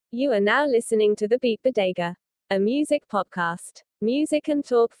You are now listening to The Beat Bodega, a music podcast. Music and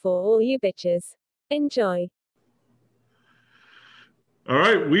talk for all you bitches. Enjoy. All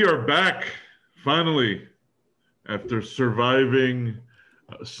right, we are back finally after surviving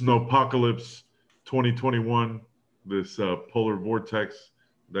Snowpocalypse 2021, this polar vortex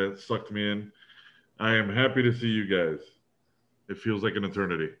that sucked me in. I am happy to see you guys. It feels like an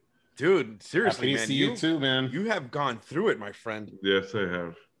eternity. Dude, seriously, Happy to man. see you too, man. You have gone through it, my friend. Yes, I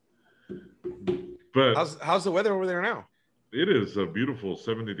have. But How's the weather over there now? it is a beautiful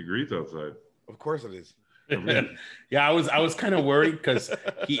 70 degrees outside. Of course it is. Yeah, I was kind of worried because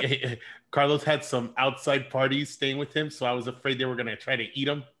Carlos had some outside parties staying with him, so I was afraid they were gonna try to eat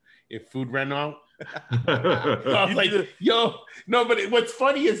him if food ran out. I was like, yo, no, but what's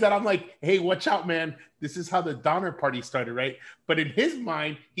funny is that I'm like, hey, watch out, man. This is how the Donner Party started, right? But in his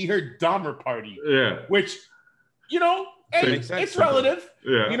mind, he heard Dahmer Party. Yeah. Which, hey, it's relative.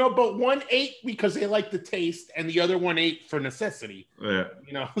 Yeah. But one ate because they like the taste, and the other one ate for necessity. Yeah.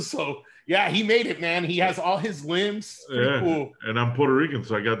 So yeah, he made it, man. He has all his limbs. Pretty cool. And I'm Puerto Rican,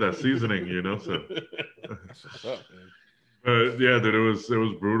 so I got that seasoning, so. That's what's up, man. Yeah, dude, it was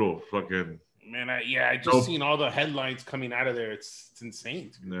brutal. Fucking. Man, I just seen all the headlines coming out of there. It's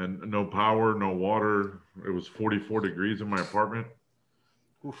insane. And no power, no water. It was 44 degrees in my apartment.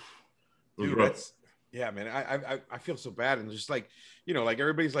 Oof. It was Dude, rough. yeah, man. I feel so bad, and just like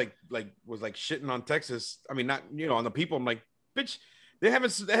everybody's like was like shitting on Texas. I mean, not on the people. I'm like, bitch, they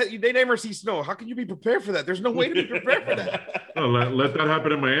never see snow. How can you be prepared for that? There's no way to be prepared for that. Oh, let that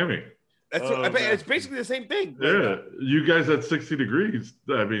happen in Miami. It's basically the same thing. Yeah, you guys at 60 degrees.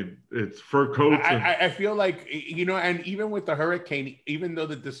 I mean, it's fur coats. I feel like, and even with the hurricane, even though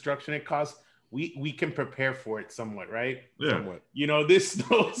the destruction it caused, we can prepare for it somewhat, right? Yeah. Somewhat. This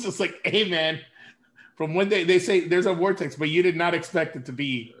snow is just like, hey, man, from one day they say there's a vortex, but you did not expect it to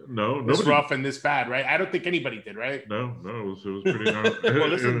be this rough and this bad, right? I don't think anybody did, right? No, it was pretty hard. Well,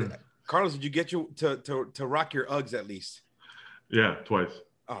 listen, Carlos, did you get to rock your Uggs at least? Yeah, twice.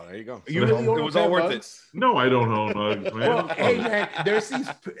 Oh, there you go. You really it was all worth it. No, I don't own Uggs, man. Well, hey, man, there's these.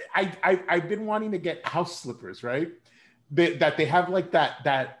 I've been wanting to get house slippers, right? That they have like that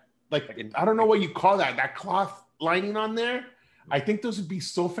I don't know what you call that cloth lining on there. I think those would be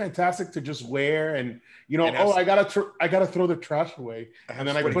so fantastic to just wear, and I gotta throw the trash away, and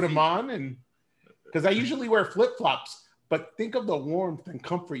then I put them on, and because I usually wear flip flops. But think of the warmth and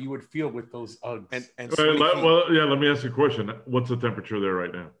comfort you would feel with those Uggs. Let me ask you a question. What's the temperature there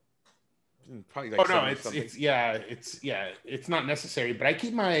right now? Probably like it's not necessary. But I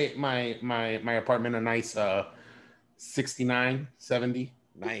keep my apartment a nice 69, 70.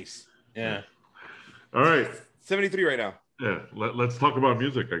 Nice. Yeah. All right. 73 right now. Yeah. Let's talk about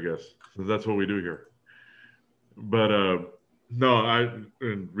music, I guess, since that's what we do here. But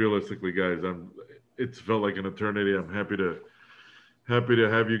and realistically, guys, it's felt like an eternity. I'm happy to have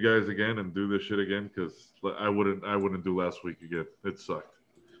you guys again and do this shit again, because I wouldn't do last week again. It sucked.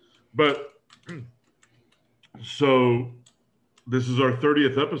 But so this is our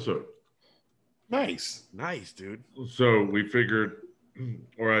 30th episode. Nice, dude. So we figured,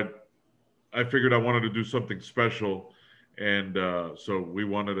 I figured I wanted to do something special, and so we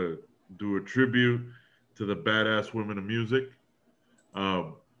wanted to do a tribute to the badass women of music.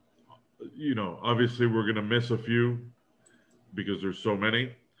 Obviously we're going to miss a few because there's so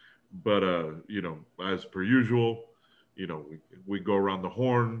many, but, as per usual, we go around the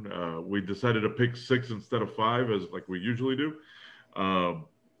horn. We decided to pick 6 instead of 5 as like we usually do.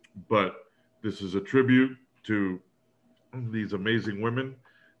 But this is a tribute to these amazing women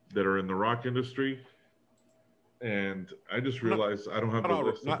that are in the rock industry. And I just realized I don't have the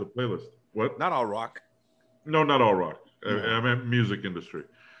list of the playlist. What? Not all rock. No, not all rock. No. I meant music industry.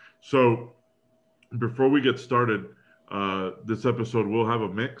 So before we get started, this episode will have a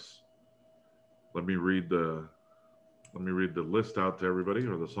mix. Let me read the list out to everybody,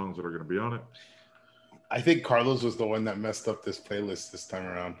 or the songs that are going to be on it. I think Carlos was the one that messed up this playlist this time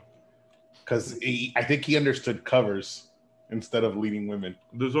around, because I think he understood covers instead of leading women.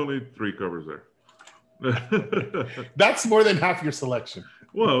 There's only 3 covers there. That's more than half your selection.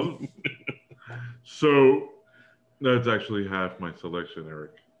 Well, so that's actually half my selection,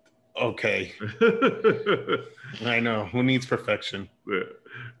 Eric. Okay. I know. Who needs perfection? Yeah.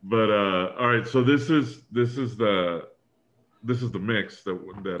 But all right, so this is the mix that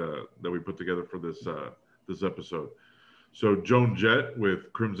we put together for this episode. So Joan Jett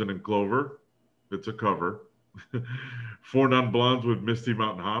with Crimson and Clover, it's a cover. 4 Non-Blondes with Misty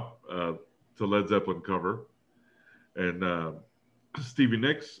Mountain Hop, it's a Led Zeppelin cover. And Stevie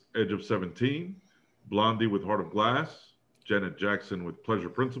Nicks, Edge of 17, Blondie with Heart of Glass, Janet Jackson with Pleasure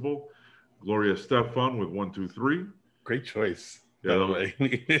Principle, Gloria Estefan with 1, 2, 3. Great choice. Yeah, By the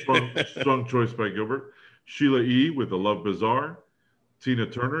way. strong choice by Gilbert. Sheila E. with The Love Bazaar. Tina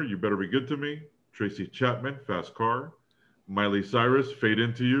Turner, You Better Be Good to Me. Tracy Chapman, Fast Car. Miley Cyrus, Fade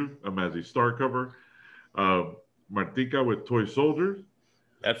Into You, a Mazzy Star cover. Martika with Toy Soldiers.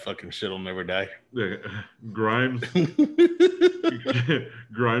 That fucking shit will never die. Grimes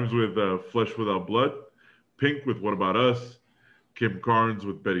Grimes with Flesh Without Blood. Pink with What About Us. Kim Carnes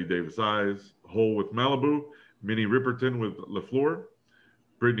with Betty Davis Eyes. Hole with Malibu. Minnie Riperton with LaFleur.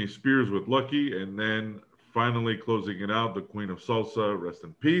 Britney Spears with Lucky. And then finally closing it out, the Queen of Salsa, rest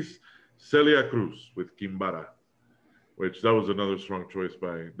in peace, Celia Cruz with Kimbara, which that was another strong choice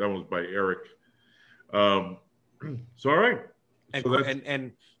that was by Eric. So all right. And So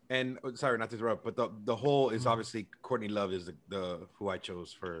and sorry not to interrupt, but the whole is obviously Courtney Love is the who I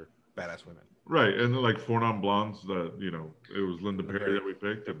chose for Badass Women. Right, and like Four Non Blondes, it was Linda Perry that we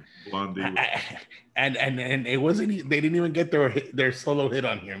picked, and Blondie. And it wasn't. They didn't even get their solo hit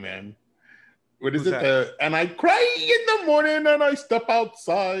on here, man. What is Who's it? And I cry in the morning and I step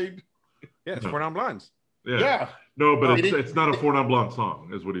outside. Yeah, it's Four Non Blondes. Yeah. No, but it's not a Four Non Blonde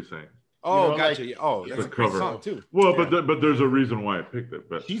song, is what he's saying. Oh, gotcha. That's a great cover song too. Well, but there's a reason why I picked it.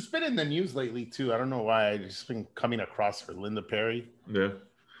 But she's been in the news lately too. I don't know why. I've just been coming across her, Linda Perry. Yeah.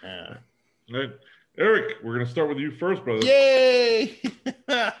 Yeah. Right. Eric, we're gonna start with you first, brother. Yay!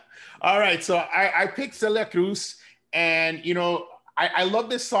 All right, so I picked Celia Cruz, and I love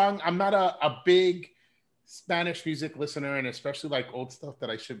this song. I'm not a big Spanish music listener, and especially like old stuff that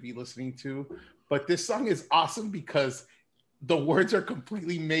I should be listening to. But this song is awesome because the words are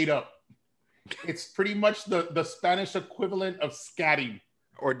completely made up. It's pretty much the Spanish equivalent of scatting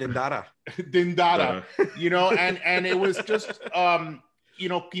or dindada. Dindada, and it was just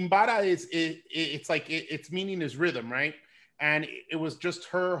Kimbara its meaning is rhythm, right? And it was just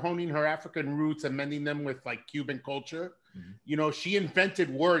her honing her African roots and mending them with like Cuban culture. Mm-hmm. She invented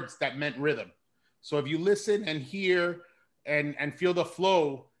words that meant rhythm. So if you listen and hear and feel the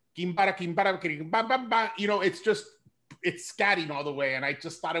flow, Kimbara, Kimbara, it's scatting all the way. And I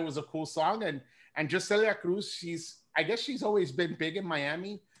just thought it was a cool song. And just Celia Cruz, I guess she's always been big in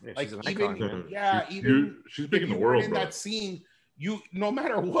Miami. Yeah, like she's an even, icon, she's big in the world. In that scene, no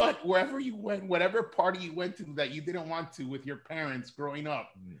matter what, wherever you went, whatever party you went to that you didn't want to with your parents growing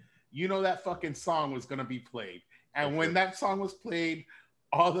up, that fucking song was gonna be played. And when that song was played,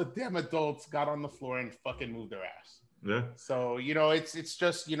 all the damn adults got on the floor and fucking moved their ass. Yeah. So it's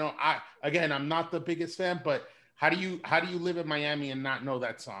just I'm not the biggest fan, but how do you live in Miami and not know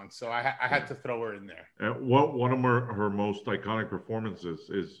that song? So I had to throw her in there. And one of her most iconic performances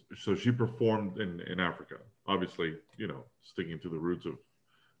is, so she performed in Africa, obviously, sticking to the roots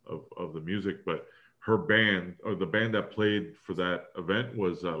of the music, but her band, or the band that played for that event,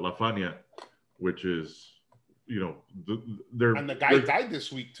 was La Fania, which is, and the guy died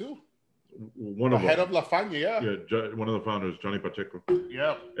this week too. One of them, head of La Fania, yeah, one of the founders, Johnny Pacheco.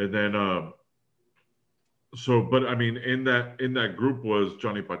 Yeah, and then but I mean, in that group was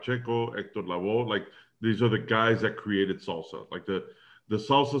Johnny Pacheco, Hector Lavoe. Like, these are the guys that created salsa. Like the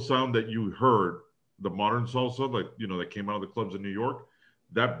salsa sound that you heard, the modern salsa, like that came out of the clubs in New York.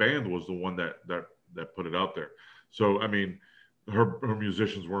 That band was the one that put it out there. So I mean, her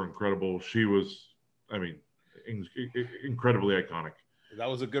musicians were incredible. She was, I mean, incredibly iconic. That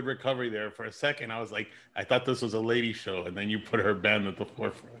was a good recovery there. For a second, I was like, I thought this was a lady show, and then you put her band at the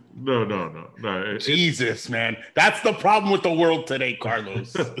forefront. No. Jesus, man, that's the problem with the world today,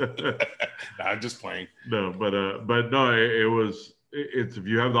 Carlos. I'm just playing. No, but no, it's if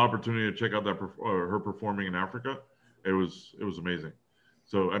you have the opportunity to check out her performing in Africa, it was amazing.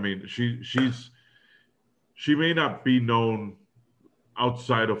 So I mean, she may not be known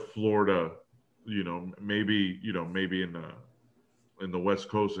outside of Florida, maybe in the West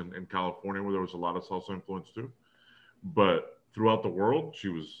Coast and in California, where there was a lot of salsa influence too, but throughout the world,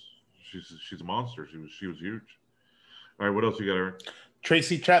 she's a monster. She was huge. All right, what else you got, Aaron?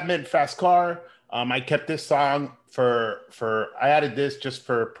 Tracy Chapman, Fast Car. I kept this song I added this just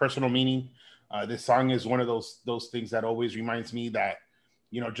for personal meaning. This song is one of those things that always reminds me that,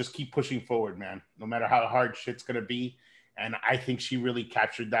 just keep pushing forward, man, no matter how hard shit's gonna be. And I think she really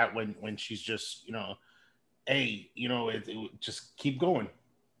captured that when she's just, hey, just keep going,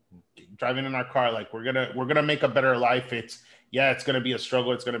 driving in our car. Like, we're gonna make a better life. It's gonna be a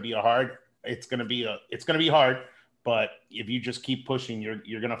struggle. It's gonna be it's gonna be hard. But if you just keep pushing,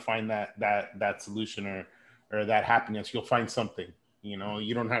 you're gonna find that solution or that happiness. You'll find something.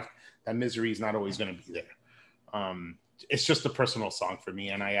 You don't have, that misery is not always gonna be there. it's just a personal song for me,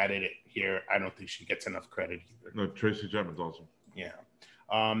 and I added it here. I don't think she gets enough credit either. No, Tracy Chapman's awesome. Yeah.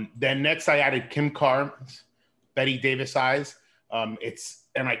 Then next I added Kim Carnes, Betty Davis Eyes. It's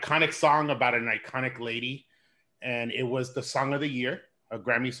an iconic song about an iconic lady, and it was the song of the year, a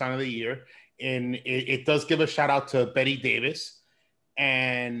Grammy song of the year. And it does give a shout out to Betty Davis,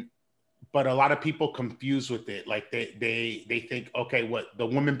 but a lot of people confused with it. Like they think, okay, what the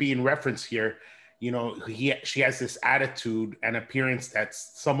woman being referenced here, you know, she has this attitude and appearance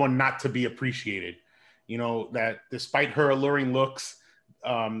that's someone not to be appreciated. You know, that despite her alluring looks,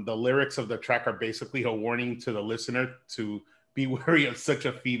 the lyrics of the track are basically a warning to the listener to be wary of such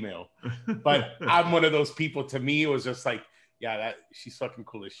a female. But I'm one of those people. To me, it was just like, yeah, that she's fucking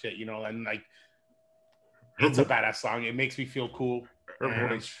cool as shit, you know, and like it's a badass song. It makes me feel cool.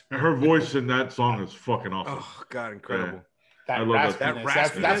 Her voice in that song is fucking awesome. Oh God, incredible. I love that.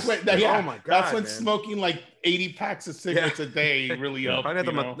 That's when, yeah. Oh my God, that's when man. Smoking like 80 packs of cigarettes a day really helped.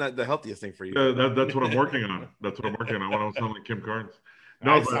 Probably not the healthiest thing for you. That's what I'm working on. That's what I'm working on. I want to sound like Kim Carnes.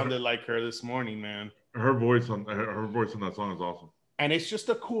 No, I sounded like her this morning, man. Her voice in that song is awesome. And it's just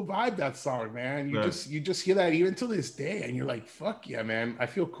a cool vibe, that song, man. You just hear that even to this day, and you're like, fuck yeah, man. I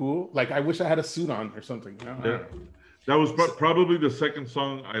feel cool. Like I wish I had a suit on or something. You know? Yeah. That was probably the second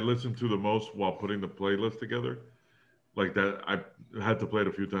song I listened to the most while putting the playlist together. Like that, I had to play it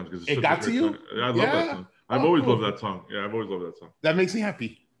a few times because it got to you. I love that song. I've always loved that song. Yeah, I've always loved that song. That makes me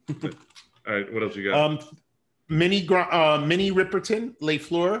happy. All right, what else you got? Minnie Riperton, Les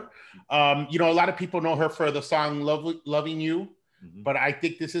Fleurs. You know, a lot of people know her for the song "Loving You," but I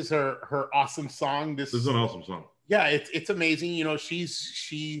think this is her awesome song. This is an awesome song. Yeah, it's amazing. You know,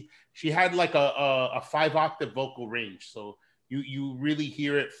 she had like a 5-octave vocal range, so you really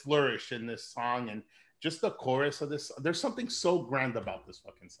hear it flourish in this song, and just the chorus of this. There's something so grand about this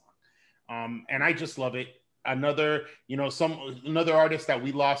fucking song, and I just love it. Another artist that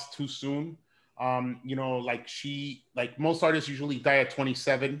we lost too soon. You know, like most artists usually die at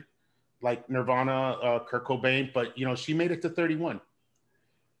 27, like Nirvana, Kurt Cobain, but you know, she made it to 31.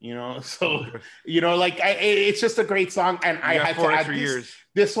 You know, so you know, like it's just a great song, and I had to add this.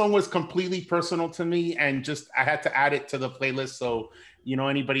 This one was completely personal to me, and just I had to add it to the playlist, so you know,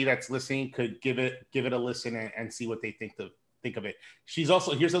 anybody that's listening could give it a listen and see what they think of it. She's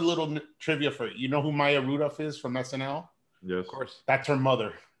also, here's a little trivia for you. You know who Maya Rudolph is from SNL? Yes, of course. That's her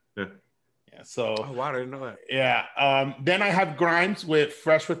mother. Yeah. Yeah. So. Oh wow, I didn't know that. Yeah. Then I have Grimes with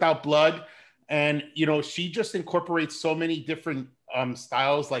Fresh Without Blood, and you know, she just incorporates so many different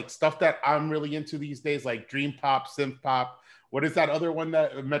styles, like stuff that I'm really into these days, like dream pop, synth pop. What is that other one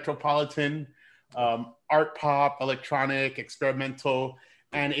that Metropolitan? Art pop, electronic, experimental,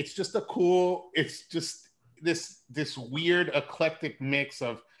 and it's just it's just this weird eclectic mix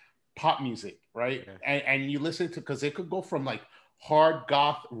of pop music, right? Yeah. And you listen to, because it could go from like hard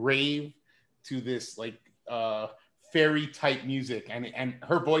goth rave to this like fairy type music, and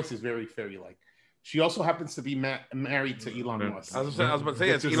her voice is very fairy like. She also happens to be married to Elon Musk. I was about to say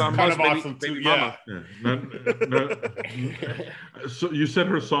it's Elon Musk, awesome baby mama. Yeah. So you said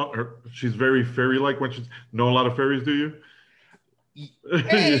her song, she's very fairy-like. When she's know a lot of fairies, do you?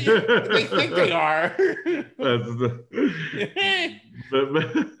 Hey, they think they are.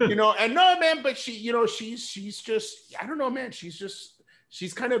 You know, and no, man, but she, you know, she's just, I don't know, man. She's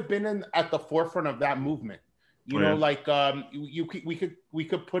kind of been at the forefront of that movement. You know, like we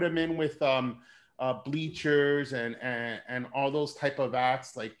could put him in with Bleachers and all those type of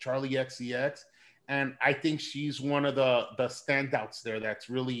acts like Charlie XCX, and I think she's one of the standouts there. That's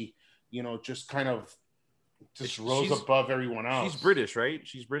really, you know, just kind of rose above everyone else. She's British, right?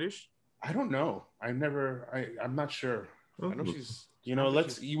 She's British. I don't know. I'm not sure. I know she's. You know,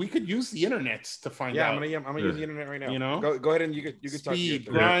 we could use the internet to find out. I'm gonna use the internet right now. You know, go ahead and you could talk. Speed,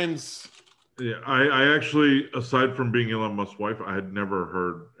 Grimes. Yeah, I actually, aside from being Elon Musk's wife, I had never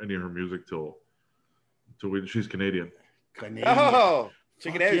heard any of her music till she's Canadian. Oh,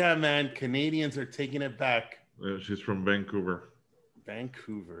 check it out. Yeah, man, Canadians are taking it back. Yeah, she's from Vancouver.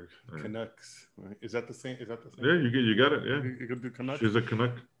 Vancouver Canucks. Is that the same? Yeah, you got it. Yeah, you could do Canucks. She's a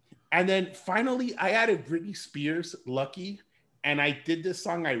Canuck. And then finally, I added Britney Spears, "Lucky," and I did this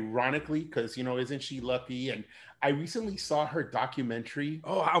song ironically because, you know, isn't she lucky? And I recently saw her documentary.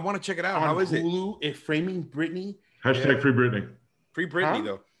 Oh, I want to check it out. On How is Hulu, it? Framing Britney. Hashtag Free Britney. Free Britney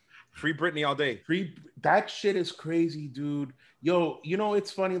though. Free Britney all day. That shit is crazy, dude. Yo, you know,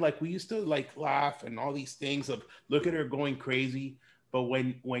 it's funny. Like, we used to like laugh and all these things of look at her going crazy. But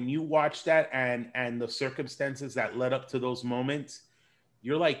when you watch that and the circumstances that led up to those moments,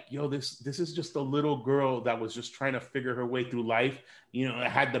 you're like, yo, this is just a little girl that was just trying to figure her way through life. You know,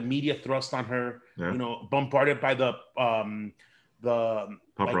 it had the media thrust on her, Yeah. you know, bombarded by the Paparazzi.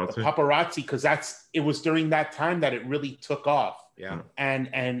 like the paparazzi, because it was during that time that it really took off. Yeah.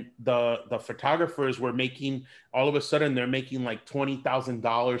 And the photographers were making, all of a sudden they're making like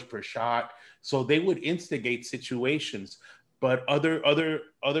 $20,000 per shot. So they would instigate situations. But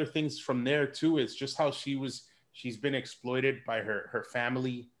other things from there too is just how she's been exploited by her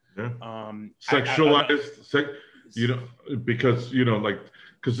family. Yeah. Sexualized, you know, because, you know, like,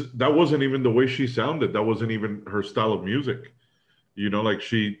 because that wasn't even the way she sounded. That wasn't even her style of music. You know, like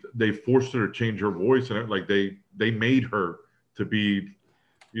they forced her to change her voice, and like they made her to be,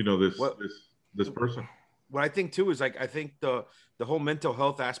 you know, this person. What I think too is like, I think the whole mental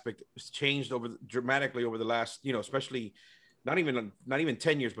health aspect has changed dramatically over the last, you know, especially not even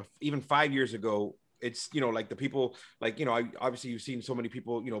 10 years, but even 5 years ago. It's, you know, like the people, like, you know, obviously you've seen so many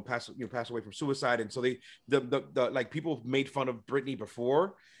people, you know, pass away from suicide. And so the like people made fun of Britney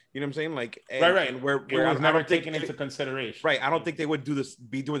before, you know what I'm saying? Like, right. And where it was never taken into consideration. Right. I don't think they would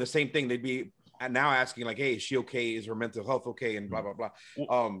be doing the same thing. They'd be now asking like, hey, is she okay? Is her mental health okay? And blah, blah, blah.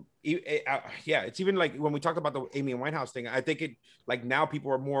 Yeah, it's even like when we talked about the Amy Winehouse thing, I think it, like, now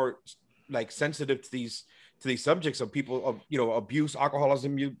people are more like sensitive to these subjects of people, of, you know, abuse,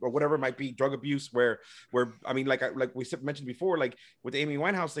 alcoholism, or whatever it might be, drug abuse, where I mean, like we mentioned before, like with the Amy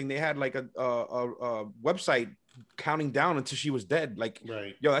Winehouse thing, they had like a website counting down until she was dead. Like,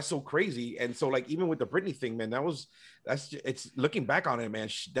 right. Yo, that's so crazy. And so like, even with the Britney thing, man, it's looking back on it, man,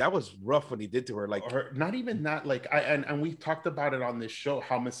 that was rough what he did to her. Like, or not even that, like, and we talked about it on this show,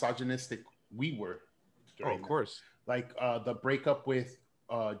 how misogynistic we were. Oh, of course. Like the breakup with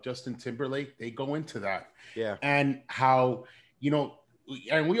Justin Timberlake, they go into that. Yeah. And how, you know,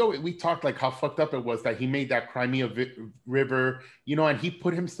 and we talked like how fucked up it was that he made that Crimea River, you know, and he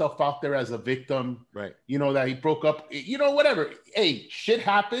put himself out there as a victim, right? You know, that he broke up, you know, whatever. Hey, shit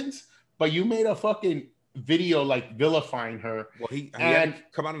happens, but you made a fucking video like vilifying her. Well, he had to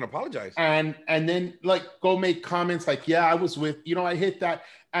come out and apologize, and then like go make comments like, yeah, I was with, you know, I hit that.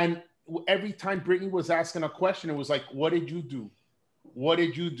 And every time Britney was asking a question, it was like, what did you do? What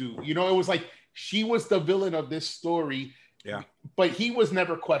did you do? You know, it was like she was the villain of this story. Yeah. But he was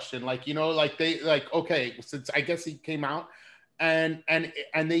never questioned. Like, you know, like they like, okay, since I guess he came out, and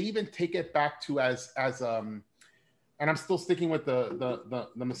they even take it back to as and I'm still sticking with the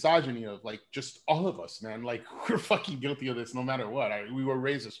misogyny of like just all of us, man. Like, we're fucking guilty of this no matter what. We were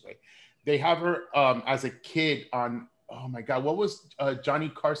raised this way. They have her as a kid on, oh my God, what was Johnny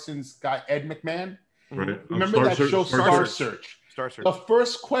Carson's guy, Ed McMahon? Right. Remember that show, Star Search? Star Search. The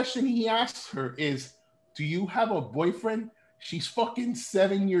first question he asks her is, do you have a boyfriend? She's fucking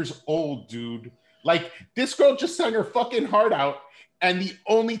 7 years old, dude. Like, this girl just sang her fucking heart out, and the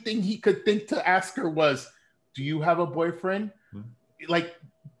only thing he could think to ask her was, do you have a boyfriend? Like,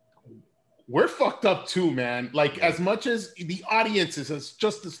 we're fucked up too, man. Like, as much as the audience is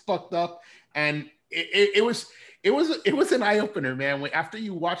just as fucked up, and it was an eye opener, man. After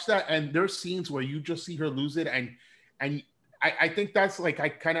you watch that, and there's scenes where you just see her lose it, and I think that's like, I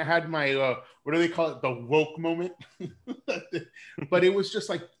kind of had my what do they call it, the woke moment. But it was just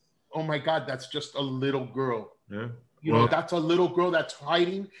like, oh my God, that's just a little girl. Yeah. You know, that's a little girl that's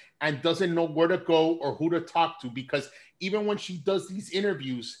hiding and doesn't know where to go or who to talk to, because even when she does these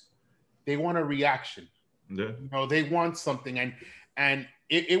interviews, they want a reaction. Yeah. You know, they want something, and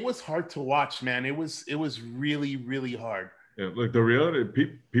it was hard to watch, man. It was really, really hard. Yeah, like the reality,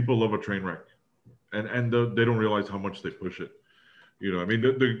 people love a train wreck, and they don't realize how much they push it. You know, I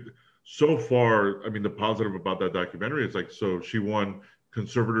mean, so far, I mean, the positive about that documentary is like, so she won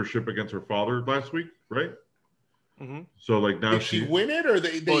conservatorship against her father last week, right? Mm-hmm. So like now did she win it, or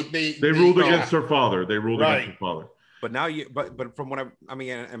they ruled against her father? They ruled against her father. But now but from what I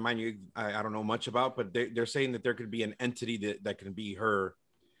mean, and mind you, I don't know much about, but they're saying that there could be an entity that can be her.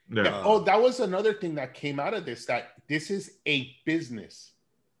 Yeah. That was another thing that came out of this, that this is a business,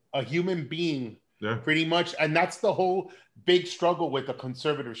 a human being, pretty much. And that's the whole big struggle with the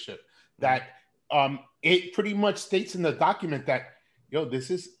conservatorship, that it pretty much states in the document that, yo, this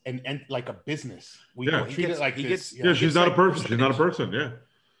is like a business. We treat it like this. She's not a person. She's not a person. Yeah.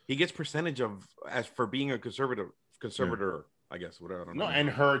 He gets percentage of as for being a conservator, I guess. Whatever. I don't know. No, and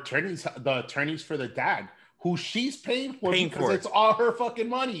her attorneys, the attorneys for the dad, who she's paying for because it's all her fucking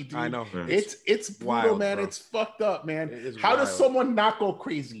money, dude. I know. Yeah. It's brutal, wild, man. Bro. It's fucked up, man. How does someone not go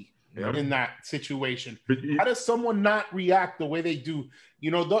crazy in that situation? How does someone not react the way they do? You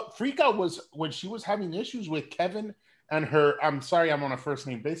know, the freak out was when she was having issues with Kevin and her, I'm sorry, I'm on a first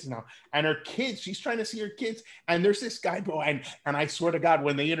name basis now, and her kids, she's trying to see her kids, and there's this guy, bro, and I swear to God,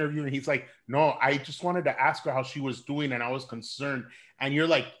 when they interview her, he's like, no, I just wanted to ask her how she was doing, and I was concerned. And you're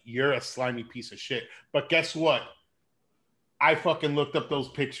like, you're a slimy piece of shit. But guess what? I fucking looked up those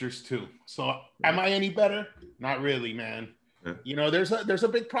pictures too. So am I any better? Not really, man. Yeah. You know, there's a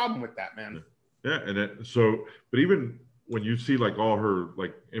big problem with that, man. Yeah, and so, but even when you see like all her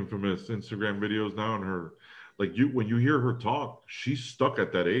like infamous Instagram videos now, and her, like when you hear her talk, she's stuck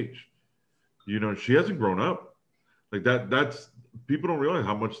at that age. You know, she hasn't grown up. Like that's people don't realize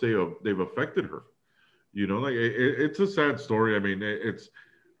how much they've affected her. You know, like it's a sad story. I mean,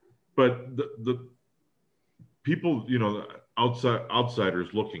 but the people, you know,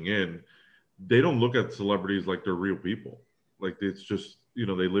 outsiders looking in, they don't look at celebrities like they're real people. Like it's just, you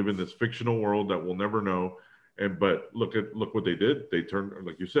know, they live in this fictional world that we'll never know. But look what they did. They turned,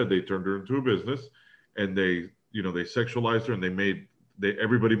 like you said, they turned her into a business, and they sexualized her, and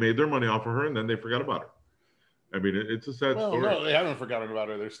everybody made their money off of her, and then they forgot about her. I mean, it's a sad story. No, they haven't forgotten about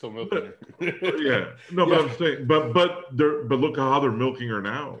her. They're still milking her. Yeah, no, but I'm saying, but look at how they're milking her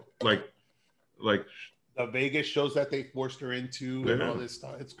now. Like the Vegas shows that they forced her into, and all this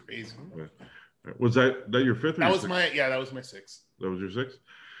stuff. It's crazy. Yeah. Was that your fifth? Or that was sixth? that was my sixth. That was your sixth?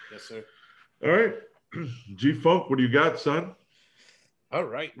 Yes, sir. All right, G Funk, what do you got, son? All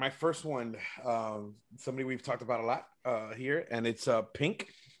right, my first one, somebody we've talked about a lot here, and it's Pink.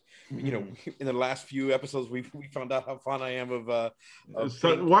 You know, in the last few episodes, we found out how fond I am of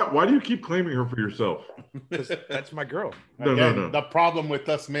son, why do you keep claiming her for yourself? Because that's my girl. No. The problem with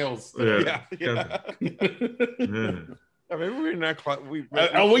us males. Yeah. Yeah. I mean, we're not quite. We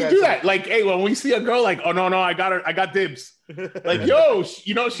do that. Like, hey, when we see a girl, like, oh no, I got her. I got dibs. Like, yo,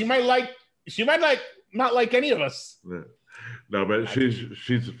 you know, she might not like any of us. Yeah. No, but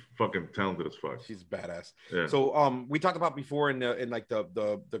she's fucking talented as fuck. She's badass. Yeah. So we talked about before in like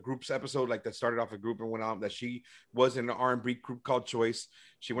the groups episode, like that started off a group and went on, that she was in an R&B group called Choice.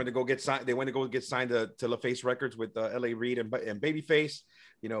 She went to go get signed. They went to go get signed to LaFace Records with L.A. Reid and Babyface.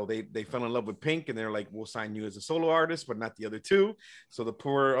 You know, they fell in love with Pink, and they're like, we'll sign you as a solo artist, but not the other two. So the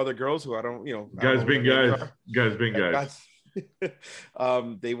poor other girls who I don't, you know, guys being guys.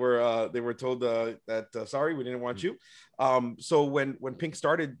 They were told that sorry, we didn't want you. So when Pink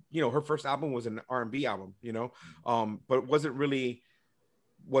started, you know, her first album was an R&B album, you know, but it wasn't really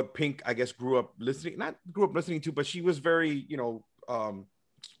what Pink, I guess, grew up listening to, but she was very, you know,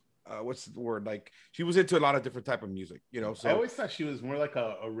 what's the word? Like, she was into a lot of different type of music, you know. So I always thought she was more like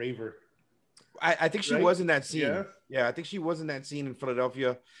a raver. I think she was in that scene. Yeah, I think she was in that scene in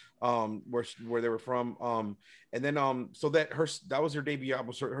Philadelphia, where they were from. And then so that was her debut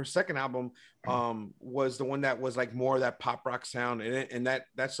album. So her second album was the one that was like more of that pop rock sound, and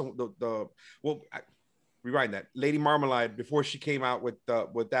that's rewriting that. Lady Marmalade, before she came out with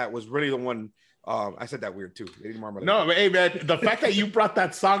that, was really the one. I said that weird too. Lady Marmalade. No, but hey man, the fact that you brought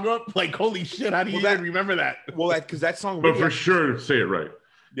that song up, like, holy shit, how do you even remember that? Well, because that song. But for sure, say it right.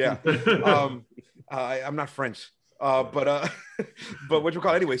 Yeah. I'm not French. But what you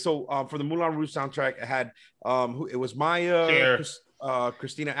call it anyway? So for the Moulin Rouge soundtrack, it had it was Maya,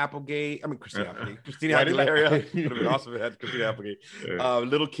 Christina Applegate. Christina Aguilera. It would have been awesome if it had Christina Applegate,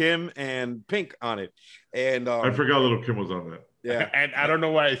 Little Kim, and Pink on it. And I forgot Little Kim was on that. Yeah, and I don't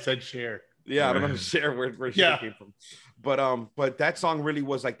know why I said Cher. Yeah, I don't know Cher where Cher came from. But that song really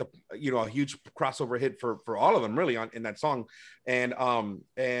was like a huge crossover hit for all of them really in that song. And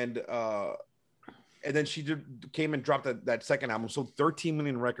then she came and dropped that second album. So 13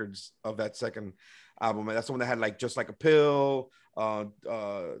 million records of that second album. And that's the one that had like Just Like a Pill.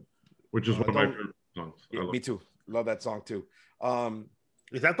 Which is one of my favorite songs. Yeah, me too. Love that song too.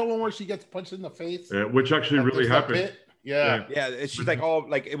 Is that the one where she gets punched in the face? Yeah, which actually really happened. Yeah. She's like all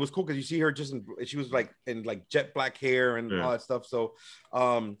like, it was cool because you see her she was like in like jet black hair and all that stuff. So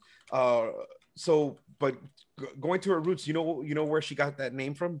but going to her roots, you know where she got that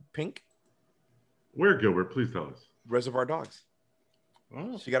name from, Pink? Where, Gilbert? Please tell us. Reservoir Dogs.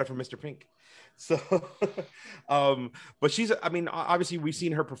 Oh. She got it from Mr. Pink. So but she's, obviously we've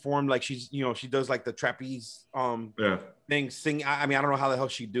seen her perform, like she's, she does like the trapeze thing, sing. I don't know how the hell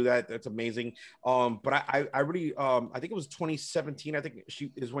she'd do that. That's amazing. But I really I think it was 2017. I think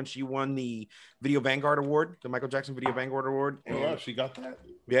she is when she won the Video Vanguard Award, the Michael Jackson Video Vanguard Award. Oh, wow, she got that.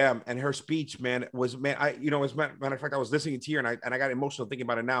 Yeah, and her speech, man, was, as a matter of fact, I was listening to her and I got emotional thinking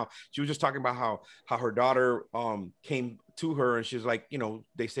about it now. She was just talking about how her daughter came to her, and she's like, you know,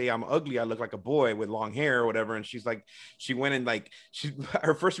 they say I'm ugly, I look like a boy with long hair or whatever, and she's like, she went and like,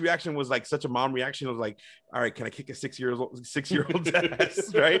 her first reaction was like such a mom reaction. It was like, all right, can I kick a 6-year-old's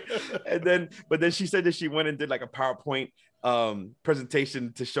ass, right? But then she said that she went and did like a PowerPoint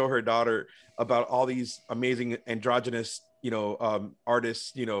presentation to show her daughter about all these amazing androgynous, you know,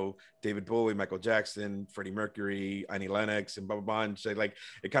 artists, you know, David Bowie, Michael Jackson, Freddie Mercury, Annie Lennox, and blah blah blah. And she, like,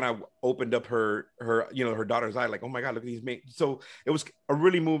 it kind of opened up her you know, her daughter's eye, like, oh my god, look at these so it was a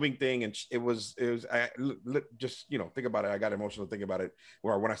really moving thing. And it was just, you know, think about it, I got emotional thinking about it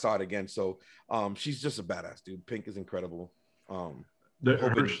when I saw it again. So she's just a badass, dude. Pink is incredible.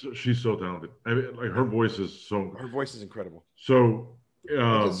 She's so talented. I mean, like, her voice is incredible. So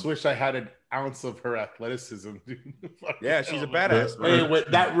I just wish I had an ounce of her athleticism, dude. Yeah, she's a badass. Hey, with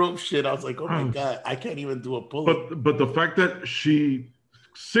that rope shit, I was like, oh my god, I can't even do a pull-up. But the fact that she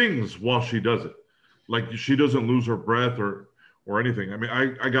sings while she does it, like, she doesn't lose her breath or anything. I mean,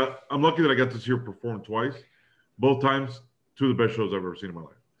 I'm lucky that I got to see her perform twice, both times, two of the best shows I've ever seen in my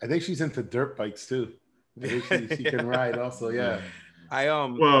life. I think she's into dirt bikes too. I think she can ride also. Yeah.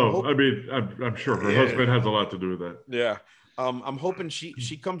 Well, I mean, I'm sure her husband has a lot to do with that. Yeah. I'm hoping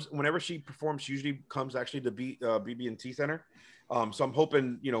she comes whenever she performs. She usually comes actually to BB&T Center. So I'm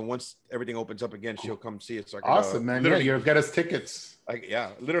hoping, you know, once everything opens up again, she'll come see it. So I can, awesome, man. Yeah, you'll get us tickets.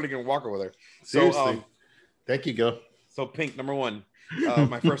 Literally can walk over there. Seriously. So, thank you, Go. So Pink, number one.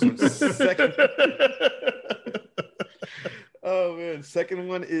 My first one. Second. Oh man, second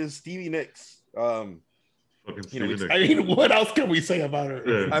one is Stevie Nicks. You know, I mean, what else can we say about her?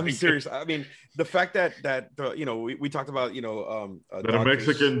 Yeah. I'm serious. I mean, the fact that you know, we talked about, you know, that a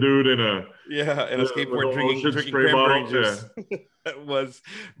Mexican dude in a skateboard drinking cranberry juice was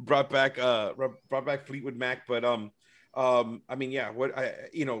brought back Fleetwood Mac. But I mean, yeah,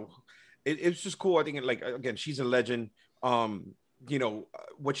 you know, it's just cool. I think, like, again, she's a legend. You know,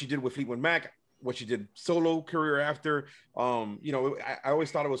 what she did with Fleetwood Mac, what she did solo career after, you know, I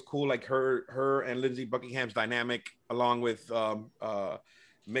always thought it was cool, like her and Lindsey Buckingham's dynamic, along with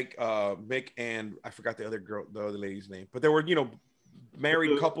Mick and I forgot the other lady's name, but there were, you know,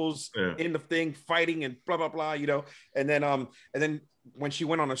 married couples in the thing fighting and blah blah blah, you know. And then when she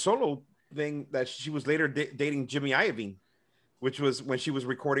went on a solo thing, that she was later dating Jimmy Iovine, which was when she was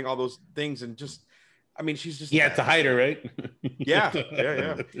recording all those things. And just, I mean, she's just to hide her, right? Yeah.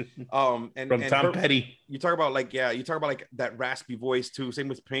 And from Tom Petty. You talk about like that raspy voice too. Same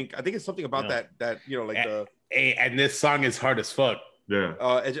with Pink. I think it's something about that, you know, like and this song is hard as fuck.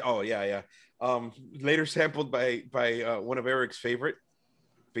 Yeah. Later sampled by one of Eric's favorite,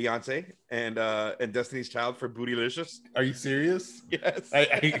 Beyonce, and Destiny's Child for Bootylicious. Are you serious? Yes.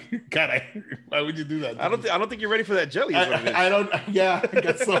 God, why would you do that? I don't think you're ready for that jelly. I don't. Yeah, I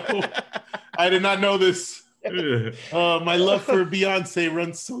guess so. I did not know this. My love for Beyonce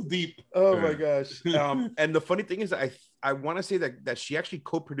runs so deep. Oh my gosh. And the funny thing is, I want to say that she actually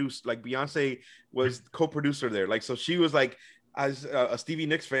co-produced, like Beyonce was co-producer there. Like, so she was like as a Stevie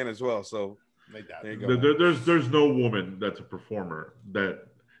Nicks fan as well. So there you go. There's no woman that's a performer that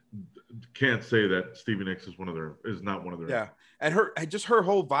can't say that Stevie Nicks is not one of their. Yeah. And her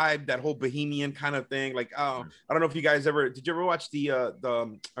whole vibe, that whole bohemian kind of thing. Like, I don't know if you guys did you ever watch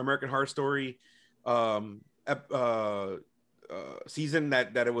the American Horror Story season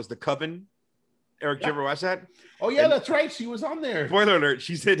that it was the Coven? Eric, did you ever watch that? Oh yeah, that's right. She was on there. Spoiler alert,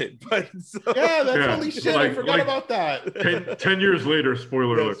 she's in it. But holy shit, I forgot about that. 10 years later,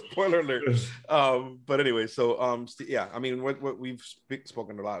 spoiler alert. Spoiler alert. But anyway, so yeah, I mean, what we've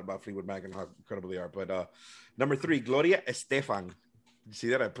spoken a lot about Fleetwood Mac and how incredible they are. But number 3, Gloria Estefan. You see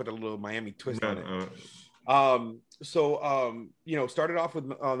that? I put a little Miami twist on it. So you know, started off with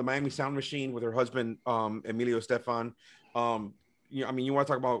the Miami Sound Machine with her husband Emilio Estefan. You know, I mean, you want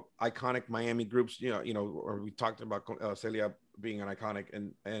to talk about iconic Miami groups, you know, or we talked about Celia being an iconic,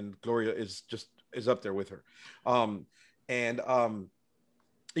 and Gloria is up there with her. You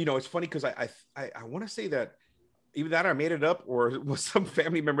know, it's funny because I want to say that either that I made it up, or was some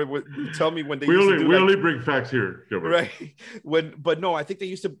family member would tell me when they we only bring facts here, Gilbert. Right? But no, I think they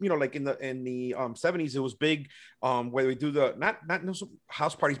used to, you know, like in the 70s, it was big where they do the not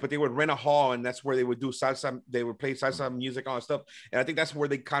house parties, but they would rent a hall, and that's where they would do salsa. They would play salsa music, all that stuff, and I think that's where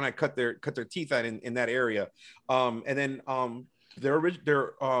they kind of cut their teeth at in that area. And then their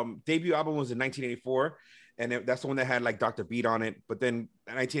debut album was in 1984. And that's the one that had like Dr. Beat on it. But then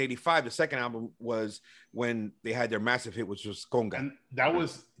in 1985, the second album was when they had their massive hit, which was Conga. And that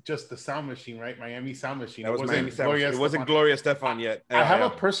was just the Sound Machine, right? Miami Sound Machine. That was Miami Sound Machine. It wasn't Gloria Estefan yet. I have a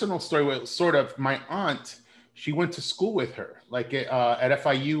personal story with sort of my aunt. She went to school with her, like at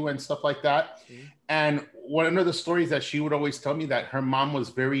FIU and stuff like that. Mm-hmm. And one of the stories that she would always tell me that her mom was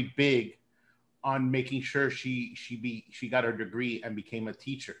very big on making sure she got her degree and became a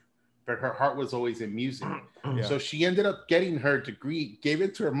teacher, but her heart was always in music. Yeah. So she ended up getting her degree, gave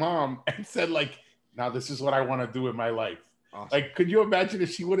it to her mom, and said like, "Now this is what I want to do in my life." Awesome. Like, could you imagine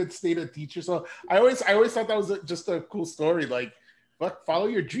if she would have stayed a teacher? So I always thought that was just a cool story. Like, fuck, follow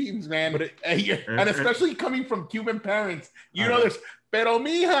your dreams, man. And especially coming from Cuban parents, you know, there's, pero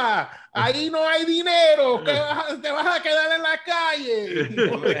mija, ahí no hay dinero, te vas a quedar en la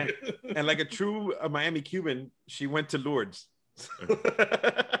calle. And like a true Miami Cuban, she went to Lourdes.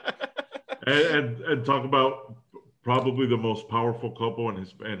 and talk about probably the most powerful couple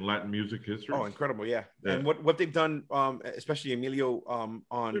in Latin music history. Oh, incredible! Yeah. And what they've done, especially Emilio,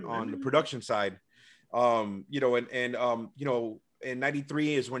 on the production side, you know, you know, in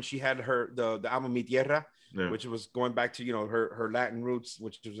 '93 is when she had the album Mi Tierra, which was going back to, you know, her Latin roots,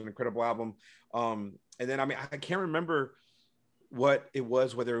 which was an incredible album. And then I mean, I can't remember what it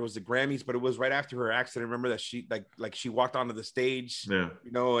was, whether it was the Grammys, but it was right after her accident. Remember that she like she walked onto the stage, you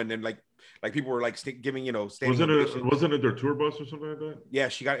know, and then like people were like giving, you know, wasn't it their tour bus or something like that? Yeah,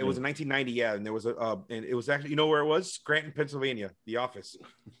 she got it. Was in 1990, and there was and it was actually, you know where it was? Scranton, Pennsylvania, the office.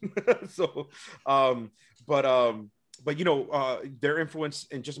 So, but you know, their influence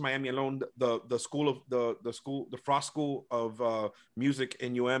in just Miami alone, the school of the Frost School of Music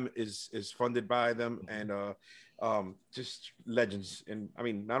in UM is funded by them, and just legends. And I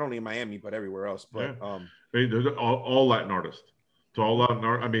mean, not only in Miami but everywhere else. But I mean, all Latin artists. To all Latin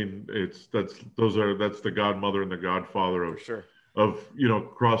art, I mean, that's the godmother and the godfather of of, you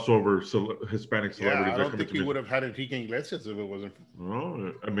know, crossover Hispanic celebrities. Yeah, I don't think we would have had Enrique Iglesias if it wasn't.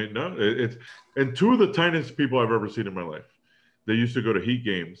 No, I mean, no, it's and two of the tiniest people I've ever seen in my life. They used to go to Heat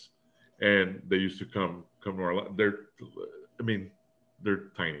games, and they used to come to our. I mean,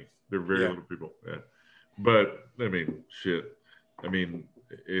 they're tiny. They're very little people. Yeah, but I mean, shit. I mean,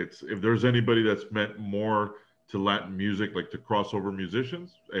 it's if there's anybody that's meant more to Latin music, like to crossover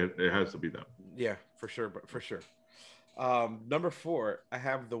musicians, it has to be them. Yeah, for sure, but for sure. Number 4, I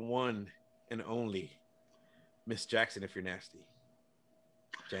have the one and only Miss Jackson, If You're Nasty,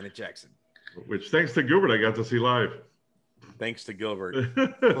 Janet Jackson. Which, thanks to Gilbert, I got to see live. Thanks to Gilbert,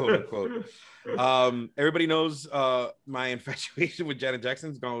 quote unquote. Everybody knows my infatuation with Janet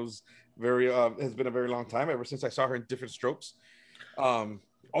Jackson goes has been a very long time, ever since I saw her in Different Strokes.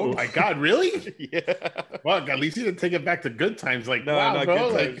 Oh my God, really? Yeah. Well, at least you didn't take it back to good times. Like, no, wow, not bro.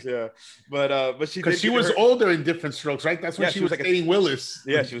 good Like, times, yeah. But she was older in Different Strokes, right? That's when she was like dating Willis.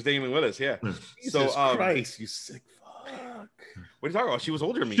 Yeah, she was dating Willis. Yeah. Jesus Christ, you sick fuck. What are you talking about? She was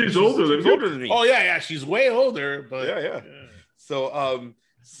older than me. She's older than me. Oh yeah, she's way older. But yeah.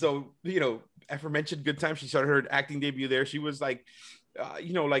 So you know, aforementioned Good Time. She started her acting debut there. She was like,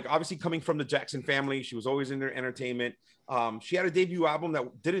 you know, like obviously coming from the Jackson family, she was always in their entertainment. She had a debut album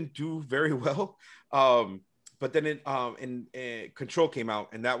that didn't do very well, but then Control came out,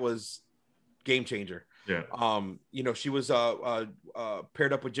 and that was game changer. Yeah. You know, she was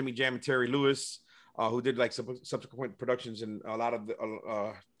paired up with Jimmy Jam and Terry Lewis, who did like subsequent productions in a lot of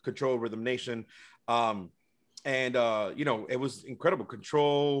the Control, Rhythm Nation. And you know, it was incredible.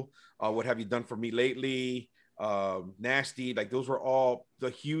 Control, What Have You Done For Me Lately, Nasty, like those were all the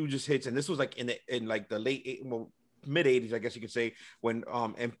hugest hits. And this was like in like the mid 80s, I guess you could say, when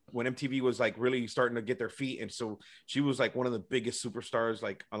MTV was like really starting to get their feet. And so she was like one of the biggest superstars.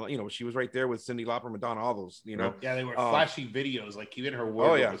 Like, you know, she was right there with Cyndi Lauper, Madonna, all those, you know. Yeah, they were flashy videos. Like even her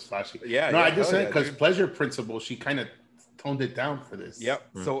wardrobe was flashy. Yeah. No, I just said because Pleasure Principle, she kind of toned it down for this. Yep.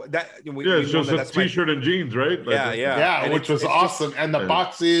 So that it's just a t-shirt and jeans, right? Like, yeah, which was awesome. And the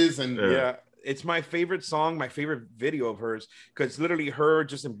boxes and it's my favorite song, my favorite video of hers, because literally her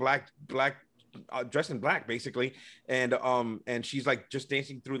just in black dressed in black basically, and she's like just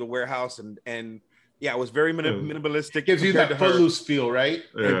dancing through the warehouse, and yeah, it was very minimalistic. Gives you that Footloose feel, right?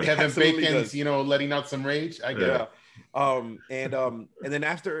 Yeah. Kevin Bacon's, you know, letting out some rage. I get it. And then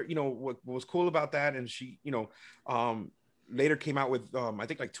after, you know, what was cool about that, and she, you know, later came out with I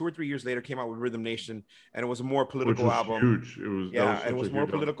think like 2 or 3 years later came out with Rhythm Nation, and it was a more political album. Huge. It was more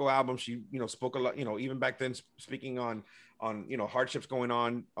political album. She, you know, spoke a lot, you know, even back then, speaking on you know, hardships going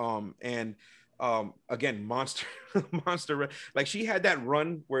on, and again, monster like she had that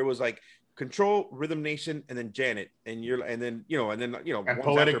run where it was like Control, Rhythm Nation, and then Janet, and then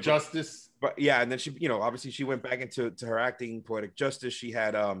Poetic Justice. But yeah, and then she, you know, obviously she went back into her acting. Poetic Justice. She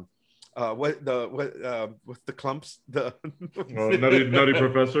had with the clumps, the Nutty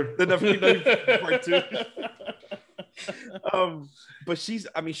Professor, the Nutty part 2. But she's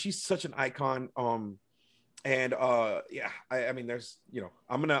such an icon. And yeah, I mean, there's, you know,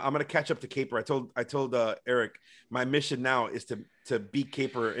 I'm gonna catch up to Caper. I told Eric, my mission now is to beat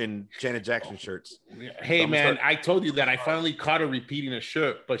Caper in Janet Jackson shirts. Hey So man, I told you that I finally caught her repeating a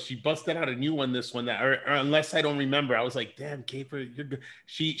shirt, but she busted out a new one this one or unless I don't remember. I was like, damn, Caper, you're good.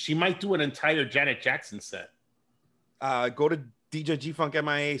 She might do an entire Janet Jackson set. Go to DJ G Funk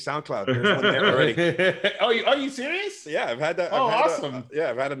MIA SoundCloud. There's one there already. Are you serious? Yeah, I've had that. Awesome.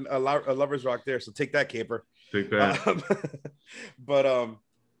 I've had a Lovers Rock there. So take that, Caper. Take that.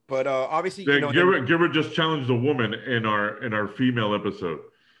 But obviously, Yeah, you know, Gibber just challenged a woman in our female episode.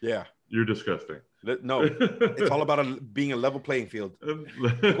 yeah, You're disgusting. no, it's all about being a level playing field,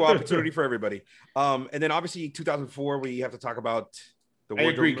 equal opportunity for everybody. And then obviously 2004, we have to talk about the I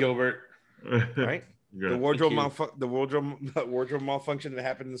agree, Gilbert. right? Yeah. The wardrobe malfunction that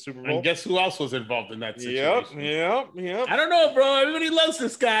happened in the Super Bowl. And guess who else was involved in that situation? Yep. I don't know, bro. Everybody loves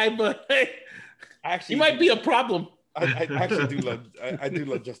this guy, but hey, Actually, he might be a problem. I actually do love. I do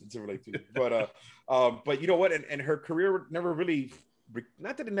love Justin Timberlake too. But you know what? And her career never really.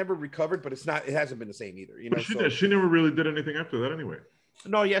 Not that it never recovered, but it hasn't been the same either. You know, she never really did anything after that anyway.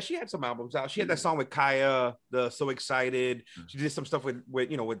 No, yeah, she had some albums out. She had that song with Kaya, the "So Excited." She did some stuff with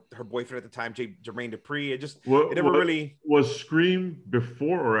her boyfriend at the time, Jermaine Dupri. It never really was. Scream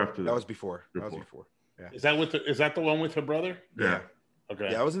before or after that. That was before. That was before. Yeah. Is that the one with her brother? Yeah.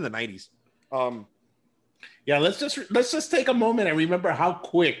 Okay. Yeah, it was in the 90s. Yeah, let's just take a moment and remember how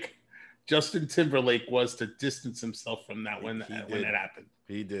quick Justin Timberlake was to distance himself from that when it happened.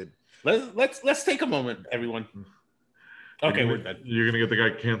 He did. Let's take a moment, everyone. Okay, we're done. You're gonna get the guy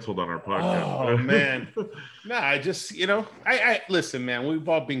canceled on our podcast. Oh man, I just I listen, man. We've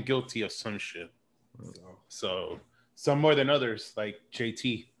all been guilty of some shit. So some more than others, like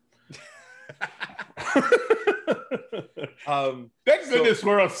JT. Thank goodness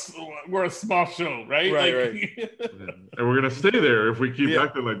we're a small show, right? Right. And we're gonna stay there if we keep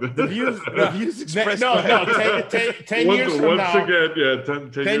acting like this. The views expressed. 10 years from now. Once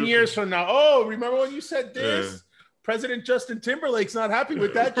again, 10 years from now. Oh, remember when you said this? Yeah. President Justin Timberlake's not happy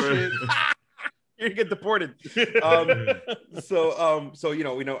with that shit. You're gonna get deported. So you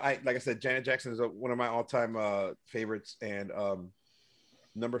know, like I said, Janet Jackson is one of my all-time favorites, and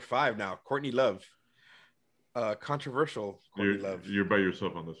number 5 now, Courtney Love. Controversial Courtney Love. You're by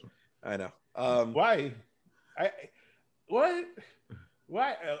yourself on this one. I know. Why? Why?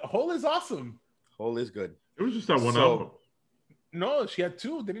 Hole is awesome. Hole is good. It was just that one album. No, she had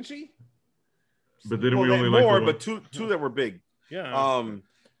 2, didn't she? But didn't we only like more? the but two that were big. Yeah.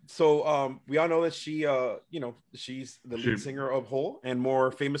 So we all know that she, she's the lead singer of Hole, and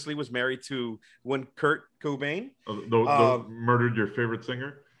more famously was married to when Kurt Cobain. The murdered your favorite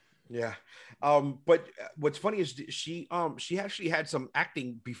singer. Yeah. But what's funny is she actually had some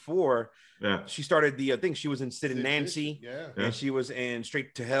acting before she started the thing. She was in Sid and Nancy, and she was in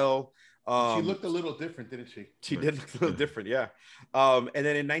Straight to Hell. She looked a little different, didn't she? She did look a little different, yeah. And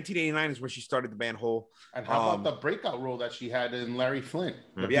then in 1989 is when she started the band Hole. And how about the breakout role that she had in Larry Flint?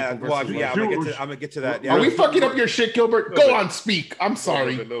 Yeah, I'm gonna get to that. Yeah. Are we fucking up your shit, Gilbert? Go on, speak. I'm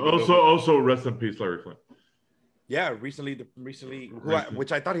sorry. Also, rest in peace, Larry Flint. Yeah, recently,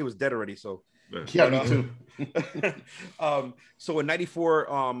 which I thought he was dead already. So yeah, me too. So in '94,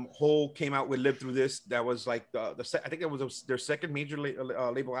 Hole came out with "Live Through This." That was like I think that was their second major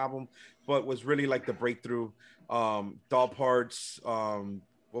label album, but was really like the breakthrough. Doll Parts. What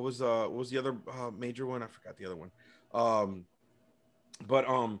was the other major one? I forgot the other one. But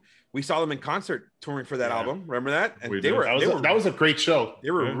we saw them in concert touring for that album. Remember that? And that was a great show.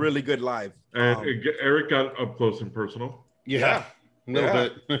 They were really good live. And Eric got up close and personal. Yeah. A little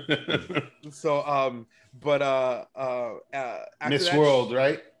bit. So Miss World,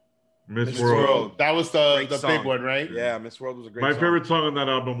 right? Miss World. That was the big one, right? Yeah, Miss World was a great My song. favorite song on that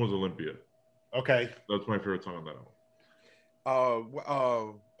album was Olympia. Okay. That's my favorite song on that album.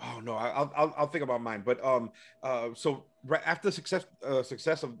 Oh no, I'll think about mine. But so right after the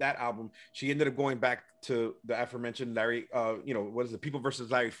success of that album, she ended up going back to the aforementioned Larry, what is it, People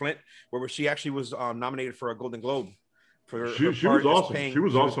versus Larry Flint, where she actually was nominated for a Golden Globe. She was awesome. She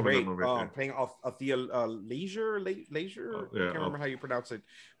was awesome great, in that movie. Playing Althea Leisure, I can't remember how you pronounce it,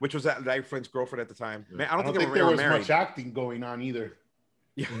 which was that Larry Flint's girlfriend at the time. Man, I don't think there was married. much acting going on either.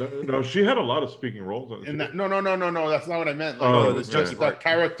 Yeah. No, she had a lot of speaking roles. No, that's not what I meant. Like, just the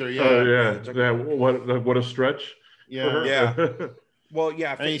character, What a stretch. Yeah. Well,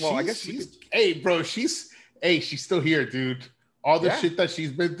 yeah. I guess she's still here, dude. All the shit that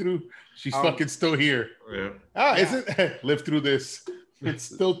she's been through, she's fucking still here. Yeah. Isn't live through this? It's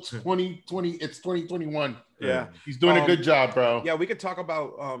still 2020. It's 2021. Yeah. He's doing a good job, bro. Yeah, we could talk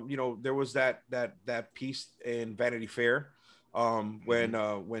about you know, there was that piece in Vanity Fair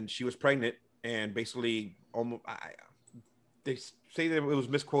when she was pregnant, and basically almost they say that it was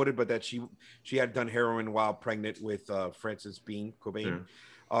misquoted, but that she had done heroin while pregnant with Frances Bean Cobain,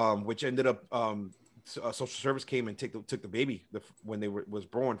 which ended up social service came and took the baby when was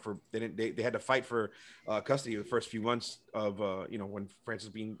born. For they had to fight for custody the first few months of you know, when Frances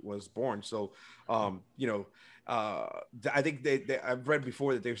Bean was born. So you know, I think I've read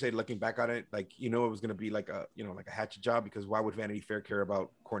before that they say, looking back on it, like, you know, it was going to be like a, you know, like a hatchet job, because why would Vanity Fair care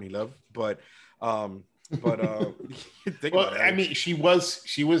about Courtney Love? But well, I mean, she was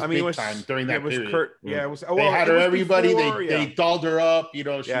big time during that period. Yeah, it was. They had her everybody. They dolled her up. You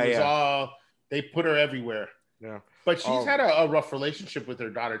know, she was all. They put her everywhere. Yeah, but she's had a rough relationship with her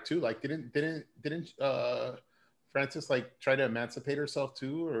daughter too. Like, didn't Frances like try to emancipate herself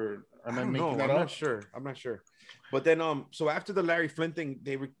too, or am I making that up? I'm not sure. But then so after the Larry Flynn thing,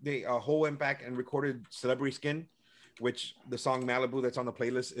 they Hole went back and recorded Celebrity Skin, which the song Malibu that's on the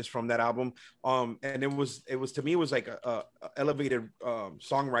playlist is from that album. And it was to me, it was like a elevated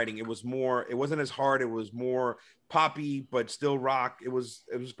songwriting. It wasn't as hard. It was more poppy, but still rock. It was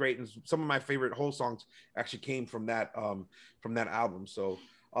great. And some of my favorite Hole songs actually came from that album. So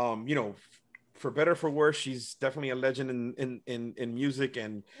you know, for better or for worse, she's definitely a legend in music,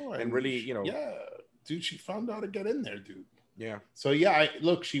 and really, you know, yeah, dude, she found out how to get in there, dude. Yeah. So yeah,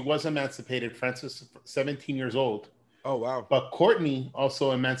 look, she was emancipated. Frances, 17 years old. Oh wow! But Courtney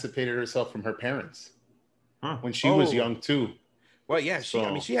also emancipated herself from her parents when she was young too. Well, yeah,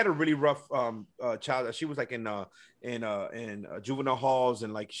 she had a really rough child. She was like in juvenile halls,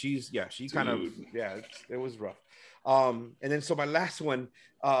 and like she kind of it was rough. And then so my last one,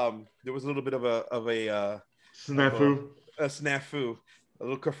 there was a little bit of a snafu, a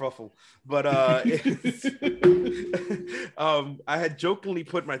little kerfuffle, but I had jokingly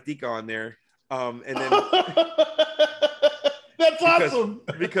put Martika on there, and then that's awesome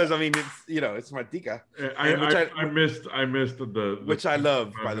because I mean, it's, you know, it's Martika. I missed the which I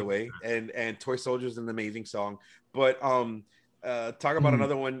love, by the way, and Toy Soldiers is an amazing song. But talk about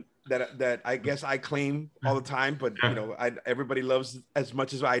another one that I guess I claim all the time, but you know, everybody loves as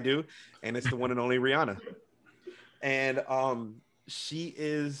much as I do, and it's the one and only Rihanna. And she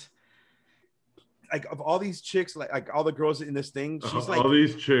is like, of all these chicks, like all the girls in this thing, she's like all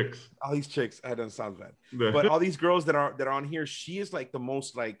these chicks. That doesn't sound bad, but all these girls that are on here, she is like the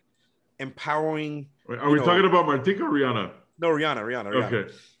most like empowering. Wait, are we talking about Martika or Rihanna? No, Rihanna.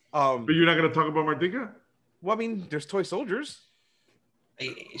 Okay. But you're not gonna talk about Martika? Well, I mean, there's Toy Soldiers.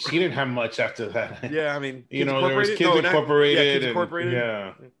 She didn't have much after that. Yeah, I mean, you know, there was Kids Incorporated. Kids Incorporated.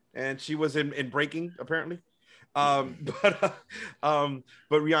 Yeah. And she was in Breaking, apparently. But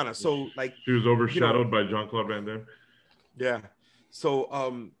Rihanna, so like she was overshadowed by Jean-Claude Van Damme. Yeah. So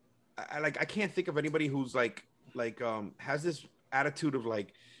I can't think of anybody who's like has this attitude of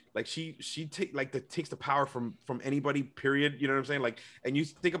like she takes the power from anybody, period. You know what I'm saying? Like, and you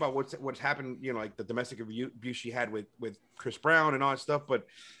think about what's happened, you know, like the domestic abuse she had with Chris Brown and all that stuff, but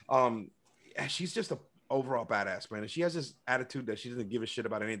she's just a overall badass, man. And she has this attitude that she doesn't give a shit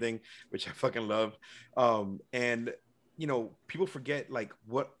about anything, which I fucking love. And you know, people forget like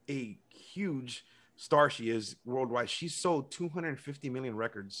what a huge star she is worldwide. She sold 250 million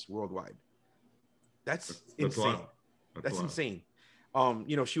records worldwide. That's insane. That's insane.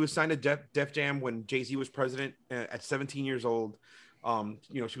 You know, she was signed to Def Jam when Jay-Z was president at 17 years old.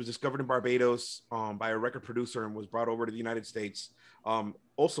 You know, she was discovered in Barbados by a record producer and was brought over to the United States.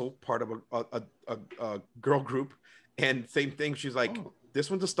 Also part of a girl group, and same thing. She's like, this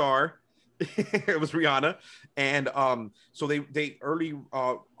one's a star. It was Rihanna, and so they early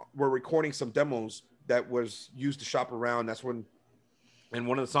were recording some demos that was used to shop around. That's when, and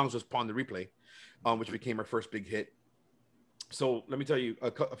one of the songs was "Pon de Replay," which became her first big hit. So let me tell you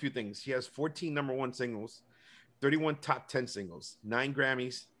a few things. She has 14 number one singles, 31 top 10 singles, 9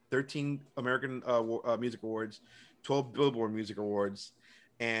 Grammys, 13 American Music Awards, 12 Billboard Music Awards,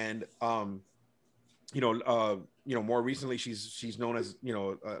 and you know, more recently she's known as, you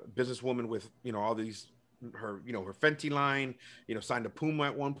know, a businesswoman with, you know, all these her Fenty line, you know, signed to Puma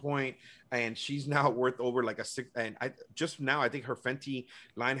at one point, and she's now worth over like I think her Fenty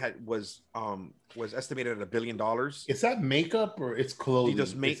line was estimated at $1 billion. Is that makeup or it's clothes? She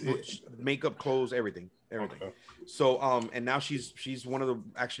does makeup, clothes, everything. Okay. So and now she's one of the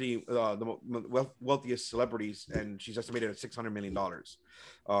the wealthiest celebrities, and she's estimated at $600 million.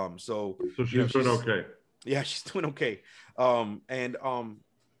 So she's doing okay. Yeah, she's doing okay.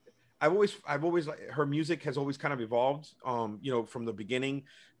 I've always like her music has always kind of evolved. You know, from the beginning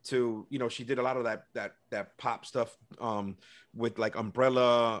to, you know, she did a lot of that pop stuff with like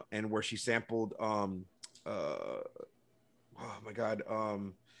Umbrella, and where she sampled oh my god, I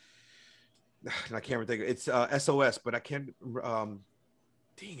can't think of it. It's SOS, but I can't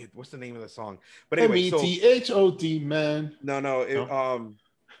dang it, what's the name of the song? But anyway, METHOD, man. No.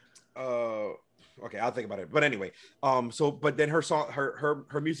 Okay, I'll think about it. But anyway, so but then her song,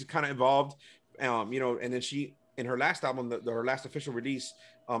 her music kind of evolved, you know, and then she, in her last album, her last official release,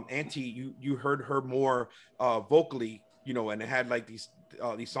 Anti, you heard her more vocally, you know, and it had like these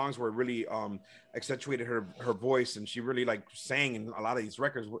songs where it really accentuated her voice, and she really like sang in a lot of these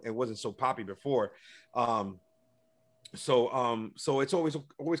records. It wasn't so poppy before. So it's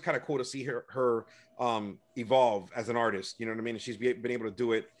always kind of cool to see her evolve as an artist, you know what I mean? And she's been able to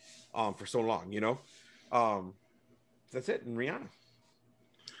do it for so long, you know. That's it. And Rihanna,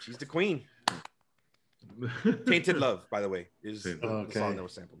 she's the queen. Tainted Love, by the way, is the song that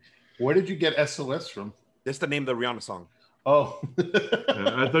was sampled. Where did you get SOS from? That's the name of the Rihanna song. Oh.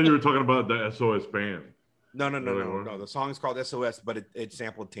 I thought you were talking about the SOS band. No. The song is called SOS, but it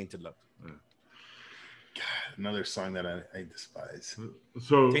sampled Tainted Love. Yeah. God, another song that I despise.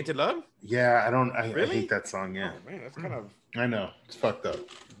 So Tainted Love? Yeah, I Really? hate that song. Yeah. Oh, man, that's kind of. I know, it's fucked up.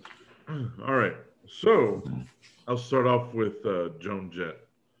 All right. So I'll start off with Joan Jett.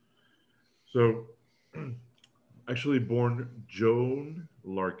 So actually born Joan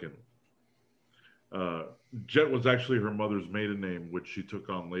Larkin. Jett was actually her mother's maiden name, which she took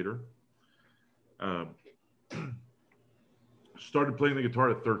on later. Started playing the guitar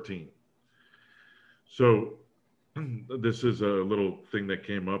at 13. So this is a little thing that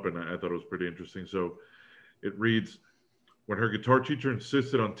came up, and I thought it was pretty interesting. So it reads, when her guitar teacher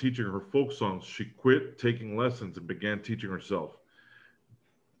insisted on teaching her folk songs, she quit taking lessons and began teaching herself.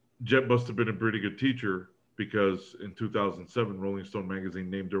 Jett must have been a pretty good teacher, because in 2007, Rolling Stone magazine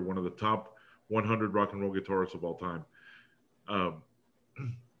named her one of the top 100 rock and roll guitarists of all time.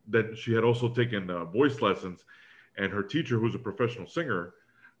 Then she had also taken voice lessons, and her teacher, who's a professional singer,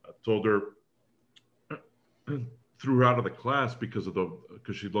 told her, threw her out of the class because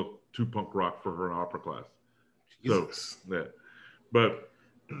she looked too punk rock for her opera class. Jesus. So yeah,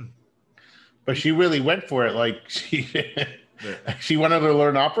 but she really went for it. Like she wanted to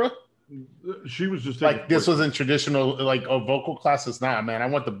learn opera. She was just like, this wasn't traditional, like, vocal classes. Nah, man, I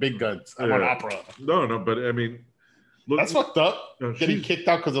want the big guns. I want opera. No, but I mean, look, that's fucked up. Getting kicked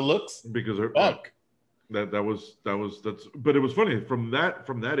out because of looks. Because her fuck. That's. But it was funny, from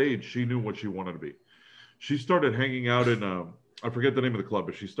that age, she knew what she wanted to be. She started hanging out in I forget the name of the club,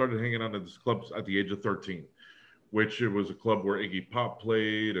 but she started hanging out at this club at the age of 13, which it was a club where Iggy Pop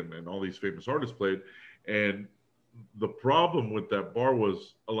played and all these famous artists played. And the problem with that bar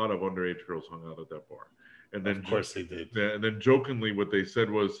was a lot of underage girls hung out at that bar. And then, of course they did. Yeah, and then jokingly, what they said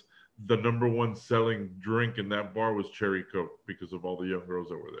was the number one selling drink in that bar was Cherry Coke, because of all the young girls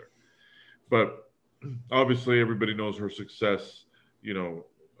that were there. But obviously, everybody knows her success, you know,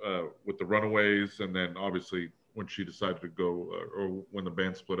 with the Runaways, and then obviously when she decided to go, or when the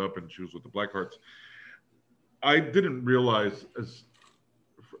band split up and she was with the Blackhearts. I didn't realize, as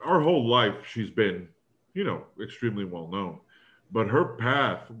our whole life she's been, you know, extremely well known, but her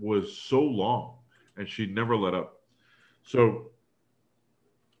path was so long and she never let up. So,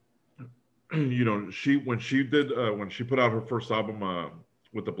 you know, when she put out her first album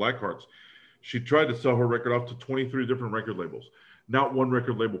with the Blackhearts, she tried to sell her record off to 23 different record labels. Not one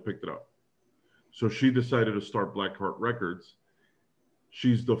record label picked it up. So she decided to start Blackheart Records.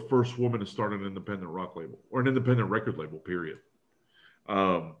 She's the first woman to start an independent rock label, or an independent record label, period.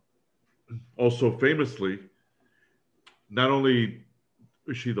 Also famously, not only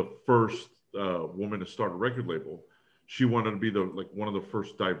is she the first woman to start a record label, she wanted to be one of the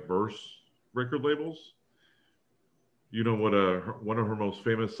first diverse record labels. You know what one of her most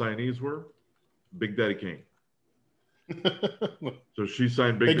famous signees were? Big Daddy Kane. So she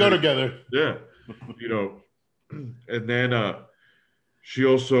signed Big Daddy. They go together. Yeah. You know, and then she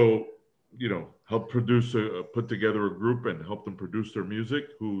also, you know, helped put together a group and helped them produce their music,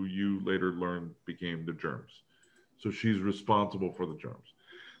 who you later learned became the Germs. So she's responsible for the Germs.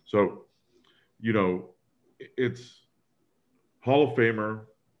 So, you know, it's Hall of Famer,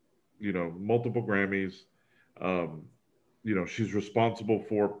 you know, multiple Grammys. You know, she's responsible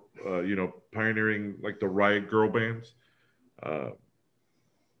for, you know, pioneering like the Riot Girl bands.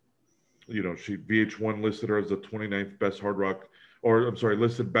 You know, VH1 listed her as the 29th best hard rock, or I'm sorry,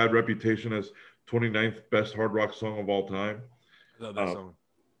 listed Bad Reputation as 29th best hard rock song of all time. I love that song.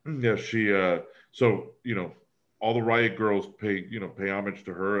 Yeah, so, you know, all the Riot Girls pay homage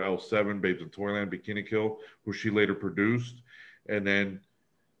to her. L7, Babes in Toyland, Bikini Kill, who she later produced, and then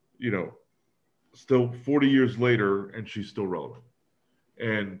still 40 years later, and she's still relevant.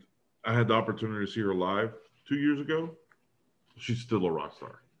 And I had the opportunity to see her live 2 years ago. She's still a rock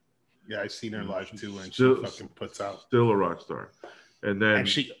star. Yeah, I've seen her live too, and Still- she fucking puts out. Still a rock star. And then And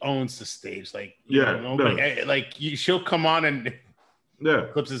she owns the stage. Like, she'll come on and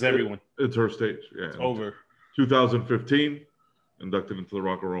eclipses everyone. It's her stage. Yeah, It's over. 2015, inducted into the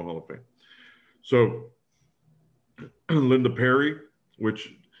Rock and Roll Hall of Fame. So Linda Perry,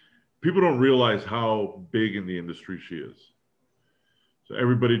 which people don't realize how big in the industry she is. So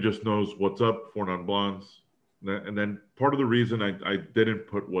everybody just knows What's Up, Four Non Blondes. And then part of the reason I didn't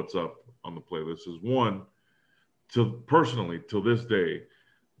put What's Up on the playlist is one, personally, till this day,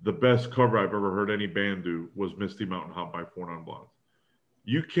 the best cover I've ever heard any band do was Misty Mountain Hop by Four Non Blondes.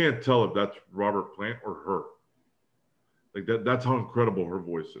 You can't tell if that's Robert Plant or her. Like that's how incredible her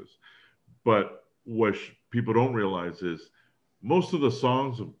voice is. But what people don't realize is most of the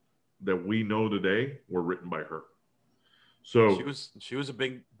songs that we know today were written by her. So she was a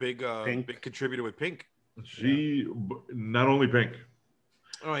big contributor with Pink. Not only Pink.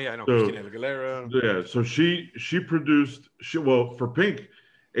 Oh yeah, I know. So, Christina Aguilera. Yeah, so she produced for Pink,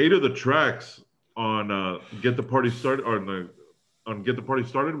 8 of the tracks on Get the Party Started on Get the Party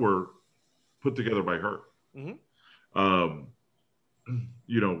Started were put together by her. Mm-hmm.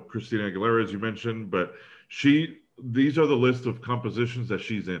 Christina Aguilera, as you mentioned, but these are the list of compositions that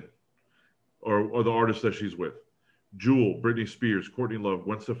she's in, or the artists that she's with: Jewel, Britney Spears, Courtney Love,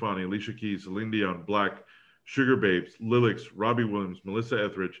 Gwen Stefani, Alicia Keys, Celine Dion, Black, Sugar Babes, Lilix, Robbie Williams, Melissa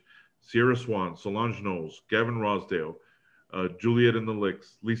Etheridge, Sierra Swan, Solange Knowles, Gavin Rossdale, Juliet and the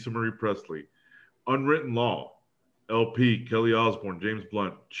Licks, Lisa Marie Presley, Unwritten Law, LP, Kelly Osbourne, James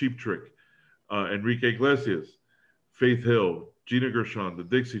Blunt, Cheap Trick, Enrique Iglesias, Faith Hill, Gina Gershon, the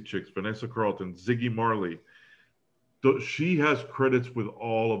Dixie Chicks, Vanessa Carlton, Ziggy Marley. She has credits with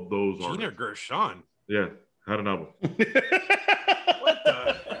all of those artists. Gina Gershon. Yeah, had an album. What the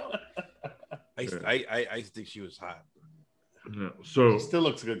hell? I think she was hot. Yeah, so She still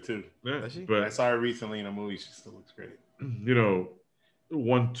looks good too. yeah, Does she? I but saw her recently in a movie. She still looks great.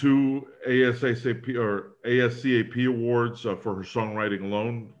 won 2 ASCAP or ASCAP awards for her songwriting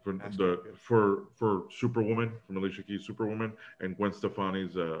alone for Superwoman, from Alicia Keys' Superwoman, and Gwen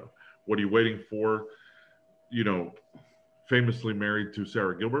Stefani's What Are You Waiting For? Famously married to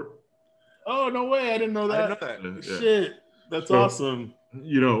Sarah Gilbert. Oh no way! I didn't know that. I didn't know that. Yeah. Shit, that's So- awesome.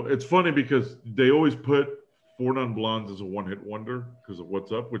 It's funny because they always put Four Non Blondes as a one-hit wonder because of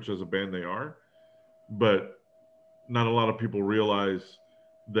What's Up, which as a band they are, but not a lot of people realize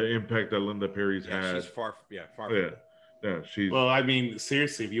the impact that Linda Perry's had. She's far. Yeah, From yeah, she's Well, I mean,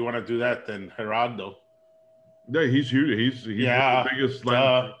 seriously, if you want to do that, then Gerardo. yeah, he's huge. He's Yeah, the biggest.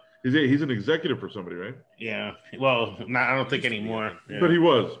 duh. He's an executive for somebody, right? Yeah. Well, I don't think Used to be, anymore. yeah. Yeah. But he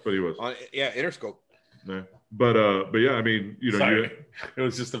was. Interscope. Yeah. But yeah, I mean, Sorry. It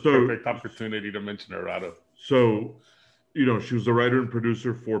was just a So- perfect opportunity to mention Gerardo. So, she was the writer and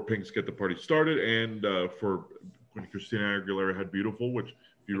producer for Pink's Get the Party Started, and for when Christina Aguilera had Beautiful, which,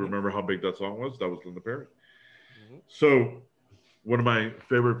 if you remember how big that song was, that was Linda Perry. Mm-hmm. So, one of my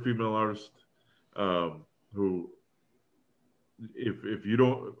favorite female artists, who, if you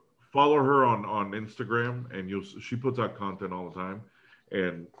don't follow her on Instagram, and she puts out content all the time,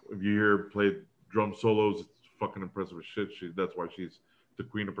 and if you hear her play drum solos, it's fucking impressive as shit. That's why she's the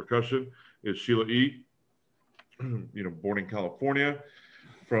queen of percussion. Is Sheila E. Born in California,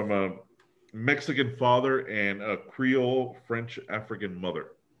 from a Mexican father and a Creole French African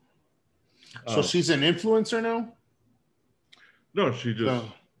mother. So she's an influencer now? No, she just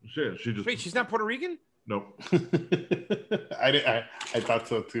No. she just Wait, she's not Puerto Rican? nope. I thought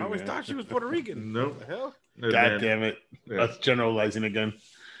so too. I always man. thought she was Puerto Rican. Nope. What the hell? And God then- damn it. Yeah. That's generalizing again.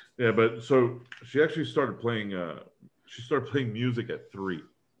 Yeah, but so she actually started playing. She started playing music at 3.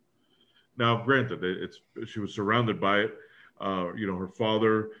 Now, granted, she was surrounded by it. Her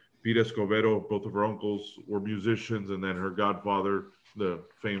father, Pete Escobedo, both of her uncles were musicians, and then her godfather, the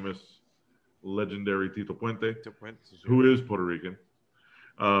famous, legendary Tito Puente, who is Puerto Rican.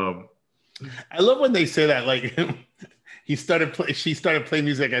 I love when they say that. Like, she started playing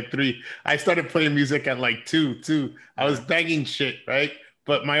music at 3. I started playing music at like 2 too. I was banging shit, right?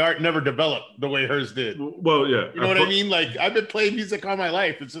 But my art never developed the way hers did. Well, yeah. You know what I mean? Like, I've been playing music all my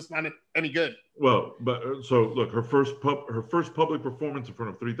life. It's just not any good. Well, but so look, her first public performance in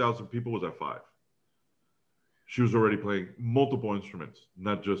front of 3,000 people was at 5. She was already playing multiple instruments,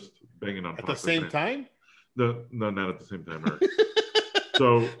 not just banging on At the same time. time? No, not at the same time, Eric.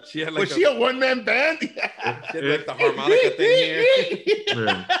 So She had like Was she a one-man band? she had like the harmonica thing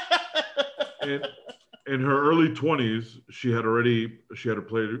here. yeah. In her early 20s, she had already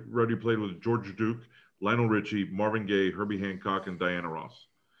played with George Duke, Lionel Richie, Marvin Gaye, Herbie Hancock, and Diana Ross.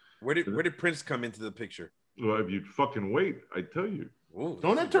 Where did Prince come into the picture? Well, if you'd fucking wait, I tell you. Ooh,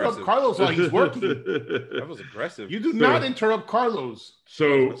 Don't that's interrupt aggressive. Carlos while he's working. That was aggressive. You do not interrupt Carlos.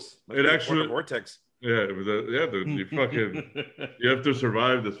 So Must it be a actually, vortex. yeah, you have to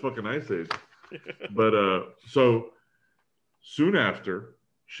survive this fucking ice age. But so soon after,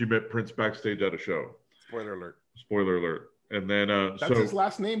 she met Prince backstage at a show. Spoiler alert. Spoiler alert. And then That's his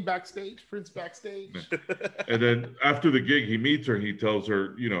last name, backstage, Prince backstage. and then after the gig, he meets her. He tells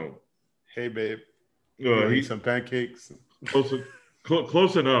her, Hey, babe. he some pancakes.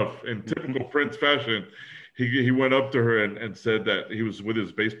 close enough in typical Prince fashion. He went up to her and said that he was with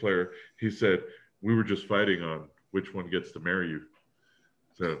his bass player. He said, "We were just fighting on which one gets to marry you."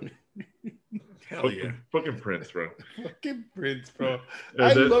 So, Hell yeah. fucking Prince, bro. Fucking Prince, bro. And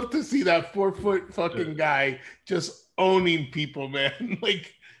I'd then- love to see that 4-foot fucking guy just owning people, man.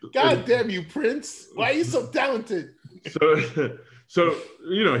 Like, God damn you, Prince. Why are you so talented? So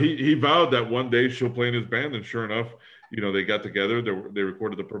he vowed that one day she'll play in his band, and sure enough, they got together. They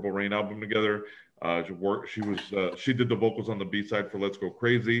recorded the Purple Rain album together. She did the vocals on the B side for Let's Go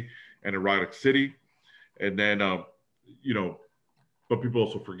Crazy and Erotic City, and then but people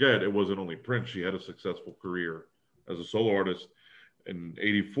also forget it wasn't only Prince. She had a successful career as a solo artist. In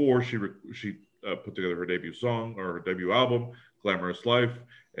 '84, she put together her debut song or her debut album, Glamorous Life,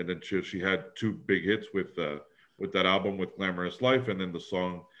 and then she had two big hits with that album with Glamorous Life, and then the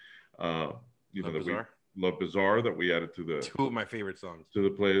song, Love Bizarre that we added to the Two of my favorite songs to the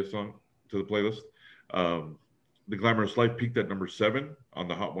playlist. The Glamorous Life peaked at number 7 on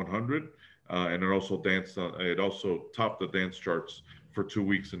the Hot 100, and it also topped the dance charts for 2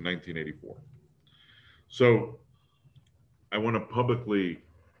 weeks in 1984. So I want to publicly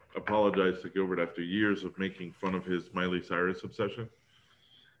apologize to Gilbert after years of making fun of his Miley Cyrus obsession.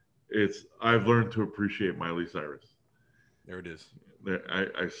 I've learned to appreciate Miley Cyrus. There it is.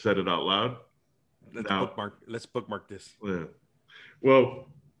 I said it out loud. Let's bookmark this. Yeah. Well,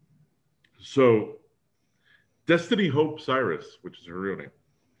 so Destiny Hope Cyrus, which is her real name,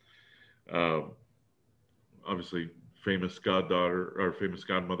 obviously famous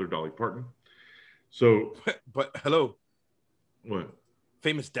godmother Dolly Parton. So, but hello, what?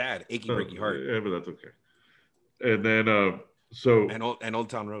 Famous dad, achy breaky heart. Yeah, but that's okay. And then so and Old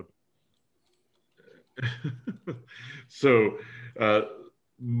Town Road. So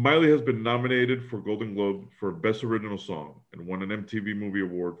Miley has been nominated for Golden Globe for Best Original Song and won an MTV Movie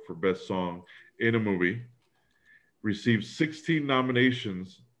Award for Best Song in a Movie. Received 16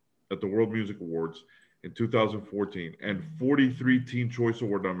 nominations at the World Music Awards in 2014 and 43 Teen Choice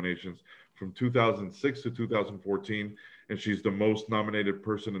Award nominations from 2006 to 2014. And she's the most nominated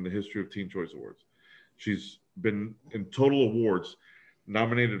person in the history of Teen Choice Awards. She's been in total awards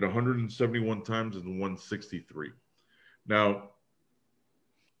nominated 171 times and won 63. Now,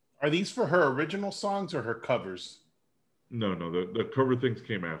 are these for her original songs or her covers? No, the cover things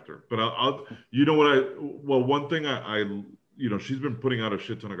came after. But one thing she's been putting out a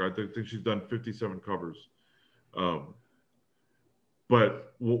shit ton of guys. I think she's done 57 covers.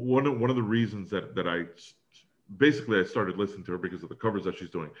 But one of the reasons that I started listening to her because of the covers that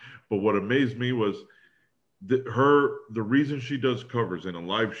she's doing. But what amazed me was the reason she does covers in a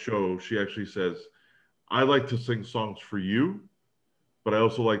live show. She actually says, "I like to sing songs for you, but I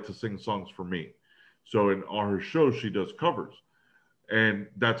also like to sing songs for me." So in all her shows, she does covers, and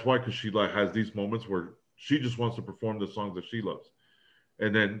that's why, because she has these moments where she just wants to perform the songs that she loves.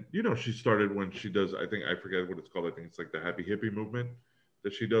 And then she started when she does, I forget what it's called. I think it's like the Happy Hippie movement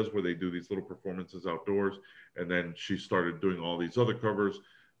that she does, where they do these little performances outdoors. And then she started doing all these other covers,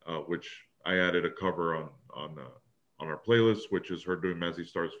 which I added a cover on our playlist, which is her doing Mazzy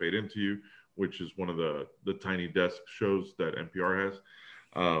Star's Fade Into You, which is one of the Tiny Desk shows that NPR has.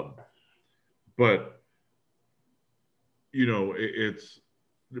 But it's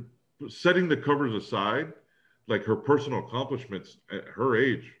setting the covers aside, like her personal accomplishments at her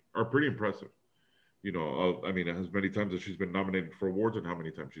age are pretty impressive. As many times as she's been nominated for awards and how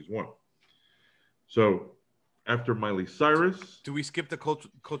many times she's won. So after Miley Cyrus, do we skip the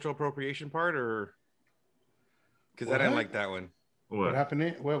cultural appropriation part, or because I didn't like that one? What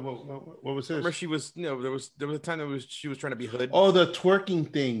happened? What was this? Remember, she was there was a time she was trying to be hood. Oh, the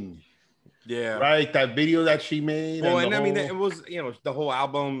twerking thing. Yeah, right. That video that she made. Well, and I mean, it was the whole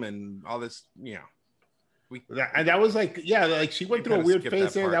album and all this. And that was like she went through a weird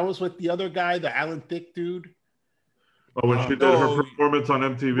phase there. That was with the other guy, the Alan Thicke dude. Oh, when she did her No. performance on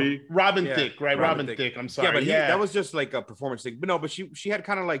MTV. Robin Yeah, Thicke, right? Robin Robin Thicke. Thicke. I'm sorry. Yeah, but that was just like a performance thing. But no, but she had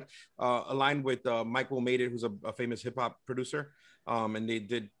kind of like aligned with Mike Will Made It, who's a famous hip hop producer. And they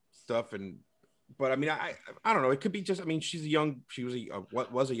did stuff. But I mean, I don't know. It could be just. I mean, she was a young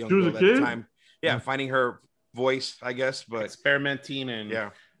girl at the time. Yeah, finding her voice, I guess. But experimenting and yeah.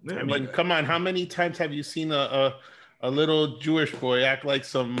 I mean, come on. How many times have you seen a little Jewish boy act like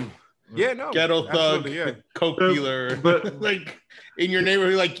some ghetto thug, coke dealer, but like in your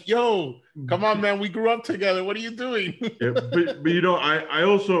neighborhood? Like, yo, come on, man, we grew up together. What are you doing? Yeah, but you know, I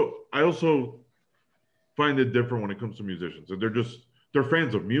also find it different when it comes to musicians, and they're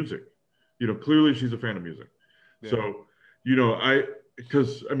fans of music. You know, clearly she's a fan of music. Yeah. So, you know,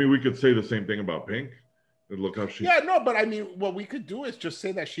 because I mean, we could say the same thing about Pink. And look how she. Yeah, no, but I mean, what we could do is just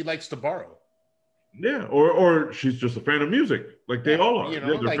say that she likes to borrow. Yeah, or she's just a fan of music, like they all are. You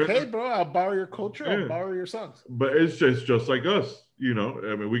know, like, hey, bro, I'll borrow your culture, Yeah. I'll borrow your songs. But it's just like us, you know.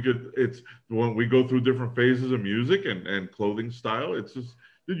 I mean, it's when we go through different phases of music and clothing style. It's just,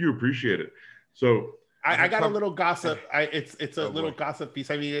 did you appreciate it? So I got a little gossip. It's a little gossip piece.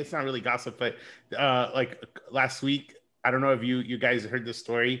 I mean, it's not really gossip, but like last week, I don't know if you guys heard the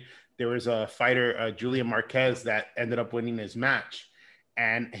story. There was a fighter, Julian Marquez, that ended up winning his match.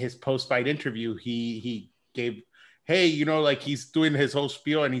 And his post-fight interview, he gave, hey, you know, like he's doing his whole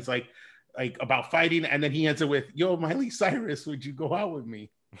spiel and he's like about fighting. And then he ends it with, yo, Miley Cyrus, would you go out with me?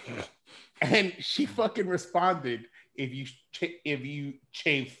 And she fucking responded, if you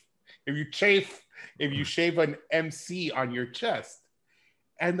shave an MC on your chest.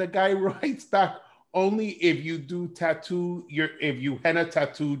 And the guy writes back, only if you henna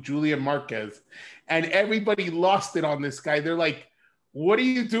tattoo Julian Marquez. And everybody lost it on this guy. They're like, what are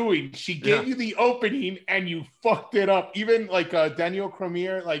you doing? She gave you the opening and you fucked it up. Even like Daniel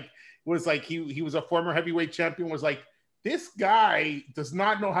Cormier, like was like, he was a former heavyweight champion, was like, this guy does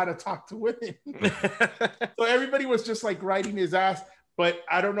not know how to talk to women. So everybody was just like riding his ass. But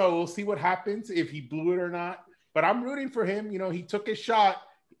I don't know. We'll see what happens if he blew it or not. But I'm rooting for him. You know, he took his shot.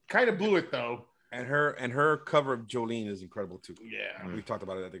 Kind of blew it though. And her cover of Jolene is incredible too. Yeah, we talked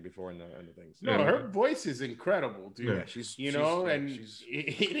about it I think before in the things. No, her voice is incredible, dude. Yeah,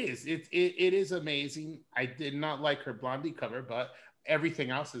 it is amazing. I did not like her Blondie cover, but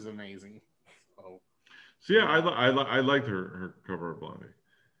everything else is amazing. So. So yeah, I liked her cover of Blondie,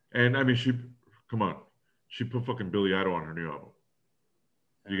 and I mean she put fucking Billy Idol on her new album.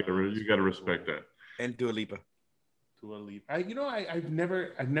 You gotta respect that. And Dua Lipa. I've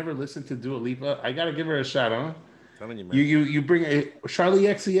never listened to Dua Lipa. I gotta give her a shot, huh? Telling you, man. You bring a Charlie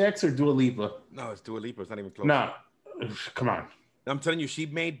XCX or Dua Lipa? No, it's Dua Lipa. It's not even close. No, come on. I'm telling you, she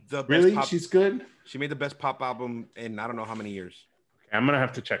made the best. Really, she's good. She made the best pop album in I don't know how many years. Okay, I'm gonna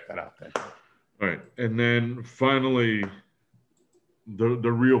have to check that out then. All right, and then finally,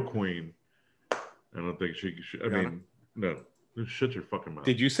 the real queen. I don't think she I mean, no. Shut your fucking mouth.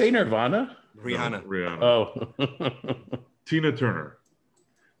 Did you say Nirvana? Rihanna. No, Rihanna. Oh. Tina Turner.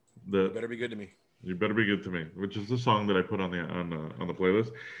 You better be good to me. You better be good to me, which is the song that I put on the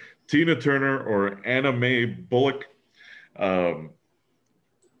playlist. Tina Turner, or Anna Mae Bullock, the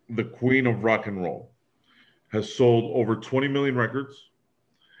queen of rock and roll, has sold over 20 million records.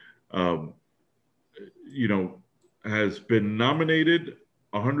 You know, has been nominated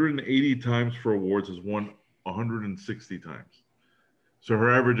 180 times for awards, has won 160 times. So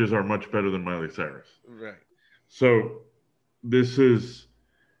her averages are much better than Miley Cyrus. Right. So this is...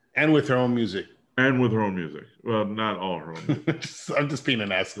 And with her own music. And with her own music. Well, not all her own music. I'm just being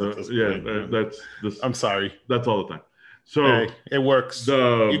an ass. That's this. I'm sorry. That's all the time. So hey, it works.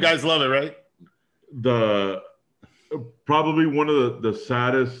 You guys love it, right? The probably one of the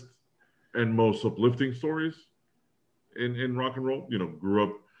saddest and most uplifting stories in rock and roll. You know, grew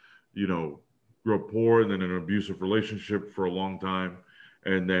up poor and then in an abusive relationship for a long time,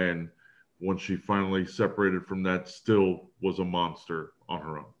 and then when she finally separated from that, still was a monster on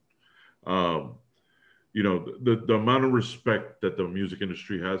her own. You know, the amount of respect that the music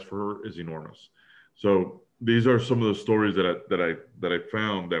industry has for her is enormous. So these are some of the stories that I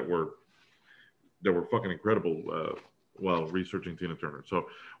found that were fucking incredible while researching Tina Turner. So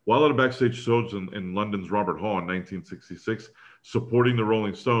while at a backstage shows in London's Robert Hall in 1966, supporting the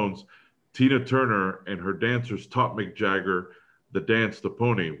Rolling Stones, Tina Turner and her dancers taught Mick Jagger the dance, the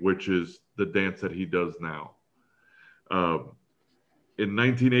pony, which is the dance that he does now. In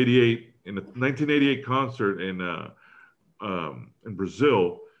 1988, in a 1988 concert in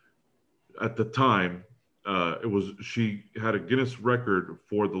Brazil, at the time, she had a Guinness record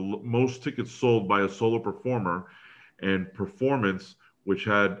for the most tickets sold by a solo performer and performance, which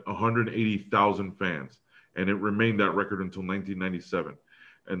had 180,000 fans. and it remained that record until 1997.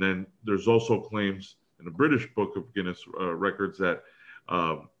 And then there's also claims in the British Book of Guinness Records that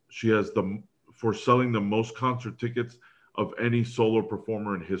she has for selling the most concert tickets of any solo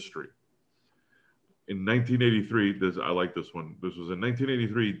performer in history. In 1983, I like this one. This was in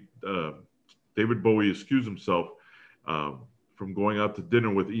 1983. David Bowie excused himself from going out to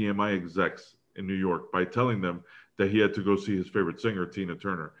dinner with EMI execs in New York by telling them that he had to go see his favorite singer, Tina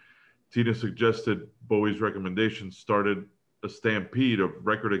Turner. Tina suggested Bowie's recommendation started a stampede of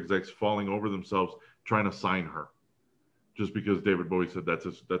record execs falling over themselves trying to sign her, just because David Bowie said that's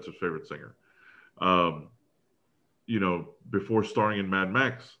his favorite singer. Before starring in Mad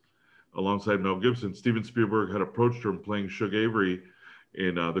Max alongside Mel Gibson, Steven Spielberg had approached her and playing Shug Avery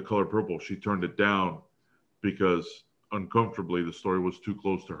in The Color Purple. She turned it down because uncomfortably the story was too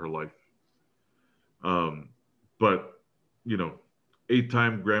close to her life. But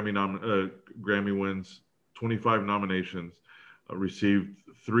 8-time Grammy wins, 25 nominations, received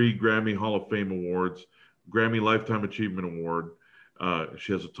 3 Grammy Hall of Fame awards, Grammy Lifetime Achievement Award.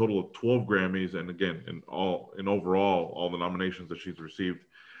 She has a total of 12 Grammys, and again, in overall, all the nominations that she's received.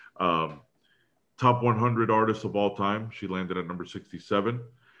 Top 100 artists of all time, she landed at number 67,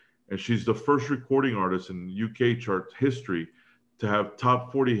 and she's the first recording artist in UK chart history to have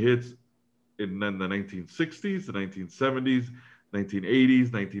top 40 hits in the 1960s, the 1970s, 1980s,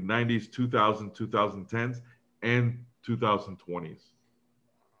 1990s, 2000s, 2010s, and 2020s.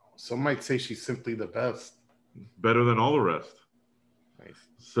 Some might say she's simply the best. Better than all the rest. Nice.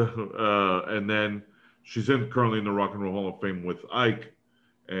 So, and then she's currently in the Rock and Roll Hall of Fame with Ike,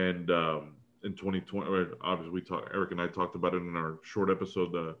 and in 2020, obviously Eric and I talked about it in our short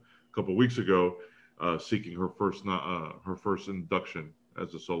episode a couple of weeks ago, seeking her first induction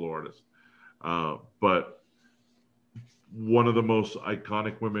as a solo artist. But one of the most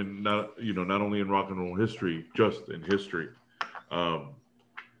iconic women, not only in rock and roll history, just in history.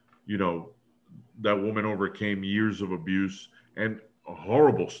 That woman overcame years of abuse and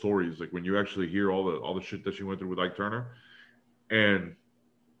horrible stories. Like when you actually hear all the shit that she went through with Ike Turner, and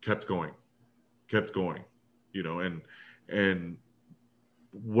kept going, and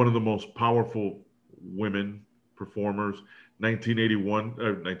one of the most powerful women performers.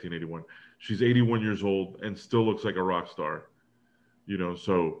 1981. She's 81 years old and still looks like a rock star.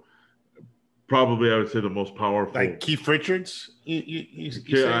 So probably I would say the most powerful. Like Keith Richards. I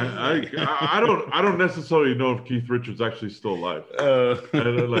don't necessarily know if Keith Richards actually still alive. Yeah,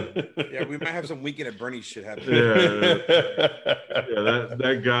 we might have some Weekend at Bernie's shit happen.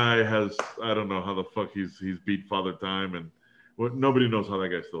 That guy has, I don't know how the fuck he's beat Father Time, and nobody knows how that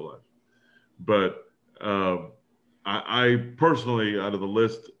guy's still alive. But I personally, out of the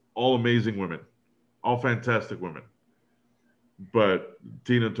list, all amazing women, all fantastic women. But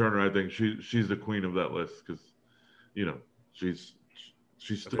Tina Turner, I think she's the queen of that list because, she's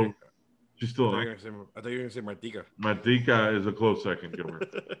still. I thought you were going to say Martika. Martika is a close second,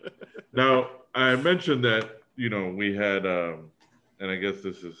 Gilbert. Now, I mentioned that, we had, and I guess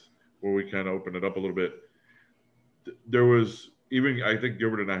this is where we kind of open it up a little bit. There was even, I think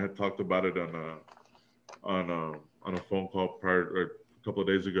Gilbert and I had talked about it on a phone call a couple of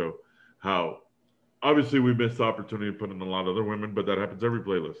days ago, how obviously we missed the opportunity to put in a lot of other women, but that happens every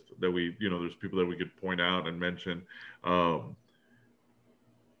playlist that we, there's people that we could point out and mention.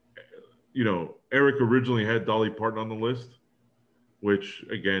 Eric originally had Dolly Parton on the list, which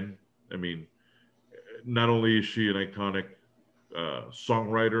again, I mean, not only is she an iconic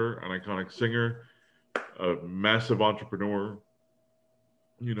songwriter, an iconic singer, a massive entrepreneur,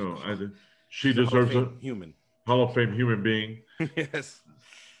 she deserves a Hall of Fame human being. Yes.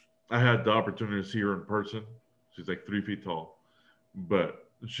 I had the opportunity to see her in person. She's like 3 feet tall, but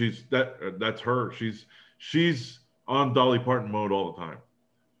that's her. She's on Dolly Parton mode all the time,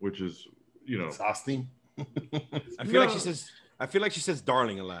 which is, exhausting. I feel like she says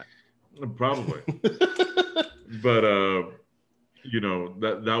darling a lot. Probably. But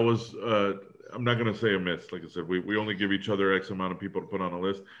that was I'm not gonna say a miss. Like I said, we only give each other X amount of people to put on a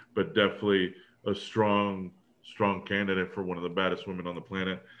list, but definitely a strong candidate for one of the baddest women on the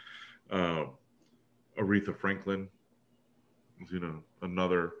planet. Aretha Franklin is,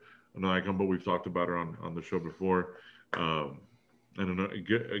 another icon, but we've talked about her on the show before. I don't know,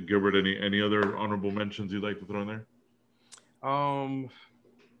 Gilbert, any other honorable mentions you'd like to throw in there? I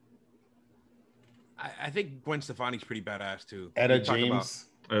think Gwen Stefani's pretty badass too. Etta James.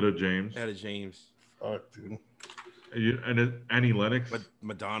 Fuck, dude. And Annie Lennox. But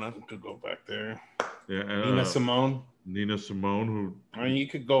Madonna could go back there. Yeah. Nina Simone, who, I mean, you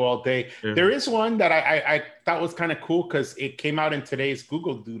could go all day. Yeah. There is one that I thought was kind of cool because it came out in today's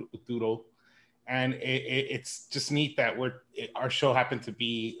Google Doodle, and it's just neat that our show happened to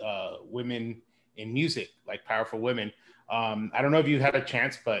be women in music, like powerful women. I don't know if you had a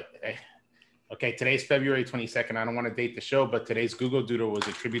chance, but okay, today's February 22nd. I don't want to date the show, but today's Google Doodle was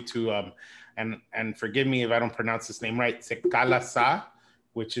a tribute to and forgive me if I don't pronounce this name right, Sekala Sa,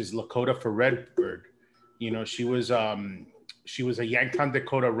 which is Lakota for Redbird. You know, she was a Yankton,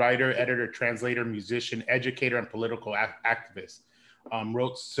 Dakota writer, editor, translator, musician, educator, and political activist.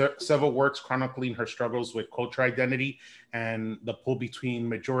 Wrote several works chronicling her struggles with culture identity and the pull between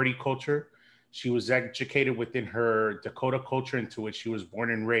majority culture. She was educated within her Dakota culture into which she was born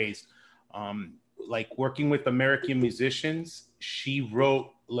and raised. Like working with American musicians, she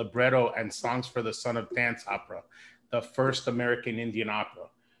wrote libretto and songs for the Son of Dance opera, the first American Indian opera.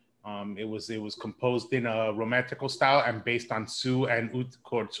 It was composed in a romantical style and based on Sioux and Ute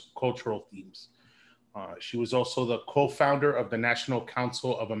cultural themes. She was also the co-founder of the National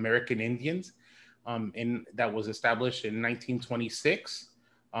Council of American Indians, that was established in 1926.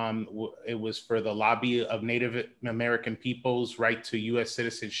 It was for the lobby of Native American peoples' right to U.S.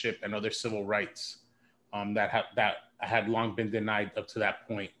 citizenship and other civil rights that had long been denied up to that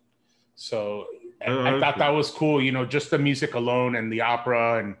point. So I thought that was cool, you know, just the music alone and the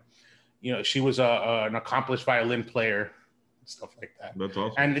opera, and you know, she was an accomplished violin player, stuff like that. That's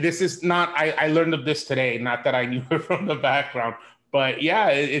awesome. And this is not, I learned of this today, not that I knew her from the background, but yeah,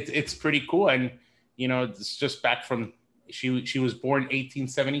 it's pretty cool. And you know, it's just back from. She was born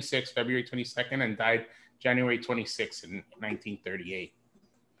 1876, February 22nd, and died January 26th in 1938.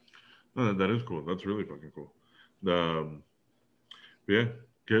 Oh, that is cool. That's really fucking cool. Yeah,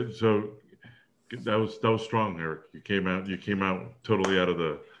 good. So that was strong, Eric. You came out totally out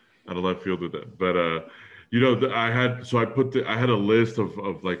of left field with that. But you know, I had a list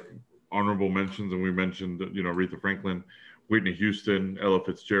of like honorable mentions, and we mentioned, you know, Aretha Franklin, Whitney Houston, Ella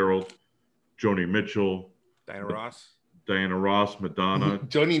Fitzgerald, Joni Mitchell, Diana Ross, Madonna.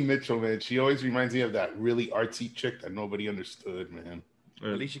 Joni Mitchell, man, she always reminds me of that really artsy chick that nobody understood, man.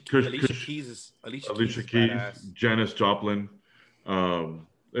 Alicia Keys, Janis Joplin.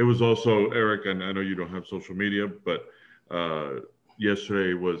 It was also, Eric, and I know you don't have social media, but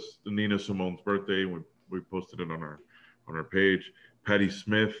yesterday was Nina Simone's birthday. We posted it on our page. Patti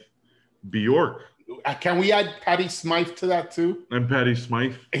Smith, Bjork. Can we add Patti Smythe to that too? And Patti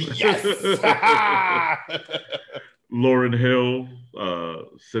Smythe. Yes. Lauryn Hill,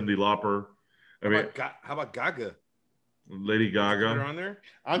 Cyndi Lauper. How about Gaga? Lady Gaga. Put her on there?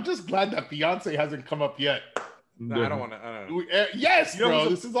 I'm just glad that Beyonce hasn't come up yet. No, I don't want to. Yes, you know, bro.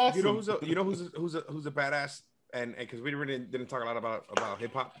 This is awesome. You know who's a badass, and because we really didn't talk a lot about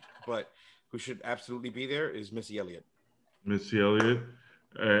hip hop, but who should absolutely be there is Missy Elliott. Missy Elliott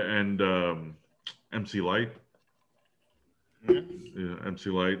and MC Lyte. Mm-hmm. Yeah, MC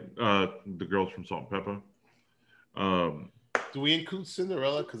Lyte. The girls from Salt and Pepper. Do we include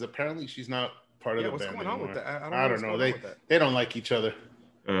Cinderella? Because apparently she's not part of the band. What's going on with that? I don't know. They don't like each other.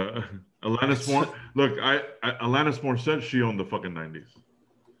 Alanis Morissette. Look, Alanis Morissette, she owned the fucking 90s.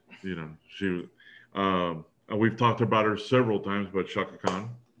 You know, she. We've talked about her several times, but Chaka Khan.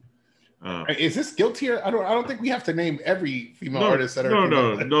 Is this guilty? Or I don't think we have to name every female artist that are.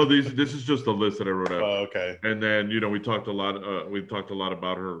 No. This is just a list that I wrote out. Oh, okay. And then, you know, we talked a lot. We talked a lot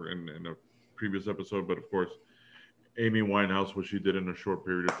about her in a previous episode, but of course, Amy Winehouse, what she did in a short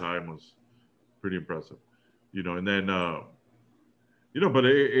period of time was pretty impressive. You know, and then you know, but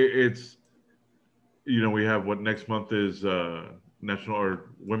it's, you know, we have what next month is National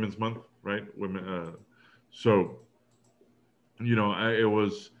or Women's Month, right? Women. So, you know, I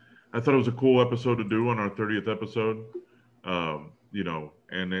thought it was a cool episode to do on our 30th episode. You know,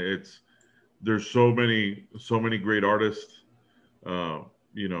 and there's so many great artists,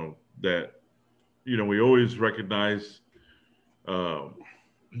 you know, that, you know, we always recognize,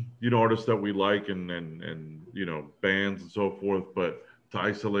 you know, artists that we like and, you know, bands and so forth, but to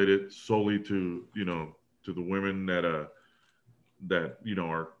isolate it solely to, you know, to the women that, you know,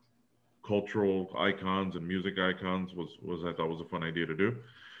 are cultural icons and music icons was I thought was a fun idea to do.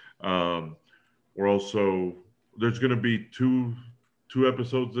 We're also, there's going to be two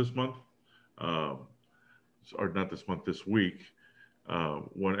episodes this month, or not this month, this week.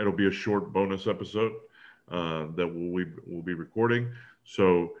 One, it'll be a short bonus episode that we'll be recording.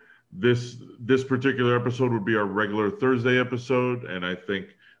 So this particular episode would be our regular Thursday episode, and I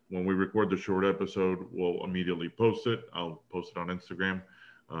think when we record the short episode, we'll immediately post it. I'll post it on Instagram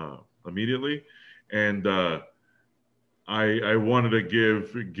immediately, and I wanted to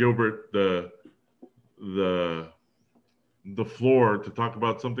give Gilbert the floor to talk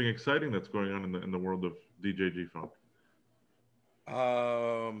about something exciting that's going on in the world of DJ G-Funk.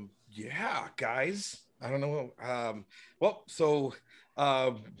 Yeah, guys. I don't know. Well, so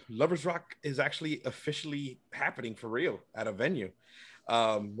Lovers Rock is actually officially happening for real at a venue.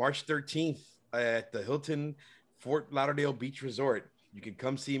 March 13th at the Hilton Fort Lauderdale Beach Resort. You can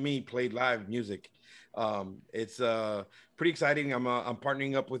come see me play live music. It's pretty exciting. I'm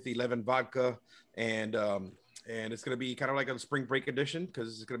partnering up with 11 Vodka, and it's gonna be kind of like a spring break edition because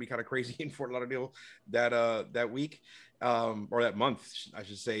it's gonna be kind of crazy in Fort Lauderdale that week, or that month, I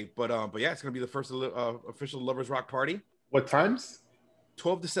should say. But yeah, it's gonna be the first official Lovers Rock party. What times?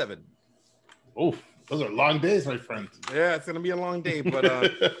 12 to 7. Oh, those are long days, my friend. Yeah, it's gonna be a long day, but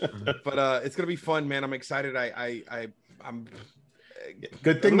it's gonna be fun, man. I'm excited. I'm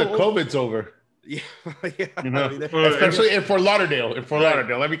Good thing the COVID's over. Yeah, yeah. You know, I mean, especially in Fort Lauderdale. In Fort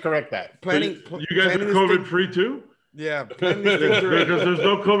Lauderdale, let me correct that. planning. You guys are planning this COVID thing- free too? Yeah, planning this thing through. Because there's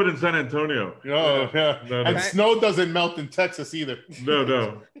no COVID in San Antonio. Oh, yeah. No, And no. snow doesn't melt in Texas either.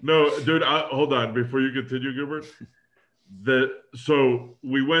 No, dude. Hold on, before you continue, Gilbert. So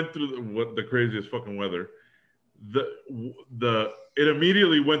we went through the craziest fucking weather. It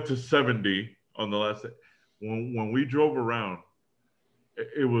immediately went to 70 on the last day. When we drove around,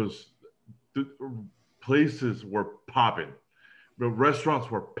 it was the places were popping. The restaurants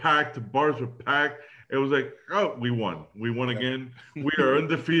were packed, bars were packed. It was like, oh, we won again. We are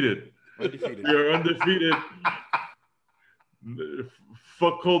undefeated. Undefeated. We are undefeated.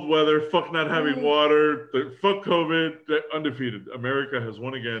 Fuck cold weather. Fuck not having water. Fuck COVID. Undefeated. America has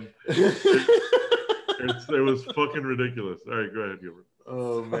won again. It was fucking ridiculous. All right, go ahead, Gilbert.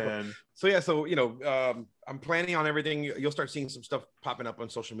 Oh man. So yeah, I'm planning on everything. You'll start seeing some stuff popping up on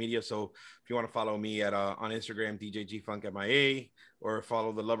social media. So if you want to follow me at on Instagram, DJ G Funk MIA, or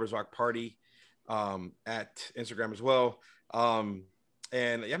follow the Lovers Rock Party at Instagram as well.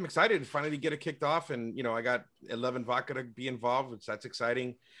 And yeah, I'm excited to finally get it kicked off. And I got 11 Vodka to be involved, which that's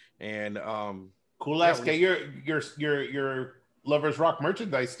exciting. And Cool ass. Get your Lovers Rock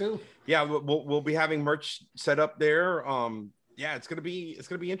merchandise too. yeah, we'll be having merch set up there. Yeah, it's gonna be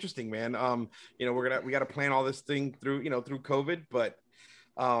interesting, man. We got to plan all this thing through through COVID, but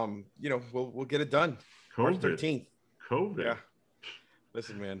we'll get it done. March 13th. COVID. Yeah.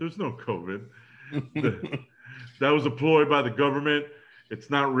 Listen, man. There's no COVID. That was a ploy by the government. It's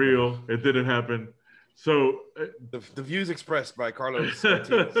not real. It didn't happen. So The views expressed by Carlos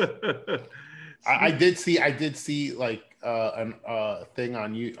Martinez. I did see like a thing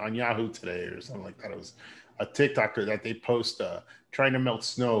on Yahoo today or something like that. It was a TikToker that they post trying to melt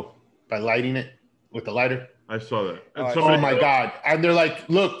snow by lighting it with a lighter. I saw that. And Oh my god! And they're like,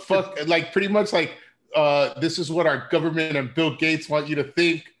 look, fuck, like pretty much like this is what our government and Bill Gates want you to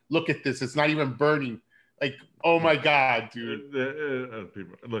think. Look at this; it's not even burning. Like, oh my god, dude!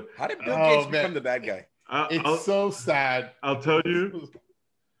 People, look, How did Bill Gates man. become the bad guy? It's so sad. I'll tell you,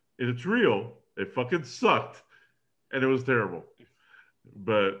 it's real. It fucking sucked, and it was terrible.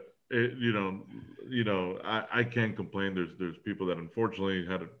 But I can't complain. There's people that unfortunately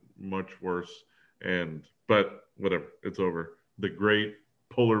had it much worse, but whatever. It's over. The great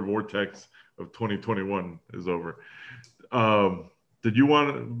polar vortex of 2021 is over.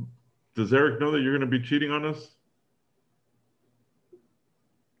 Does Eric know that you're going to be cheating on us?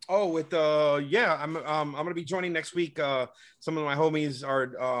 Oh, with yeah, I'm gonna be joining next week. Some of my homies are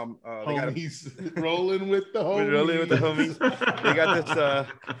they got Homies rolling with the homies. We're rolling with the homies. They got this.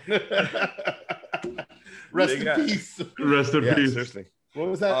 Rest They in got- peace. Rest in Yeah, peace. seriously. What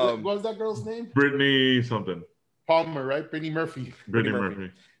was that? Um, What was that girl's name? Brittany something. Palmer, right? Brittany Murphy. Brittany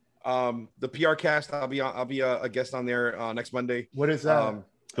Murphy. Murphy. The PR cast. I'll be a guest on there next Monday. What is that?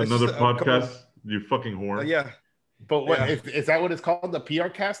 It's Another just a couple podcast. of- You fucking whore. yeah. But what yeah. is that? What it's called? The PR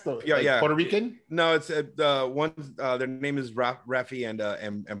cast? Yeah, yeah. Puerto Rican. No, it's one. Their name is Rafi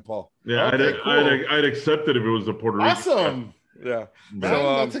and Paul. Yeah, Okay, cool. I'd accept it if it was a Puerto Rican. Awesome. Yeah. But So,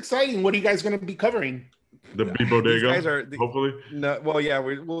 Man, that's exciting. What are you guys going to be covering? the B These Bodega, guys are hopefully. no. Well, yeah,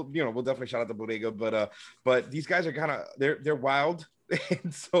 we'll definitely shout out the Bodega, but these guys are kind of they're wild.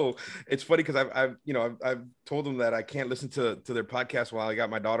 And so it's funny because I've told them that I can't listen to their podcast while I got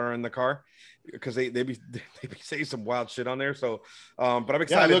my daughter in the car because they be saying some wild shit on there. So, but I'm Yeah,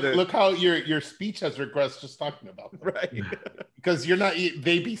 excited. look how your speech has regressed just talking about them. Right. Because you're not.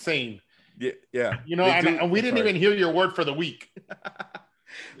 They be saying. Yeah. You know, They do. and we didn't Sorry. even hear your word for the week.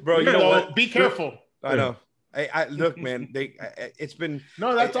 Bro, you know So, what? Be careful. I know. I look, man. It's been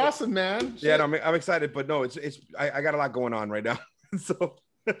No, that's I- awesome, man. yeah. No, I'm excited, but no, I got a lot going on right now. So,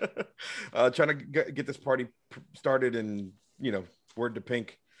 trying to get this party started and word to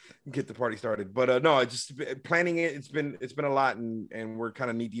Pink, get the party started. But no, I just planning it. It's been a lot, and we're kind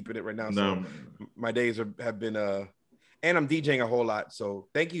of knee deep in it right now. So No, my days have been and I'm DJing a whole lot. So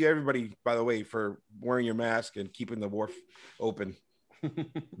thank you everybody, by the way, for wearing your mask and keeping the wharf open.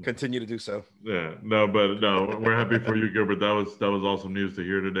 Continue to do so. Yeah, no, but no, we're happy for you, Gilbert. That was awesome news to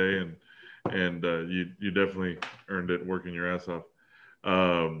hear today, and you definitely earned it working your ass off.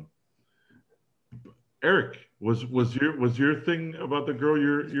 Eric, was your thing about the girl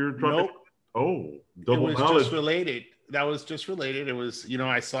you're dropping? Nope. Oh, It double was knowledge. just related. That was just related. It was,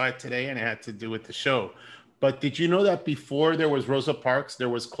 I saw it today and it had to do with the show. But did you know that before there was Rosa Parks, there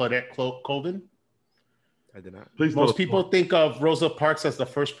was Claudette Colvin? I did not. Please tell Most us people more. think of Rosa Parks as the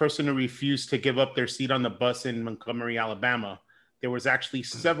first person to refuse to give up their seat on the bus in Montgomery, Alabama. There was actually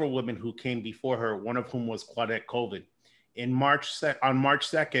several women who came before her, one of whom was Claudette Colvin. On March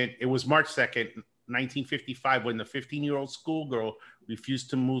 2nd, it was March 2nd, 1955, when the 15-year-old schoolgirl refused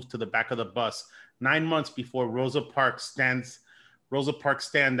to move to the back of the bus, 9 months before Rosa Parks stand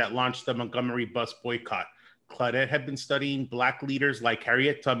that launched the Montgomery bus boycott. Claudette had been studying Black leaders like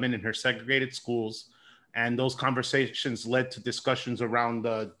Harriet Tubman in her segregated schools, and those conversations led to discussions around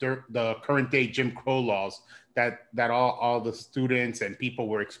the current day Jim Crow laws that all the students and people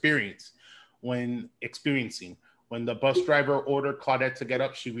were experiencing. When the bus driver ordered Claudette to get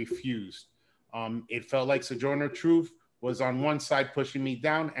up, she refused. It felt like Sojourner Truth was on one side pushing me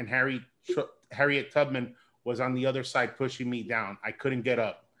down, and Harriet Tubman was on the other side pushing me down. I couldn't get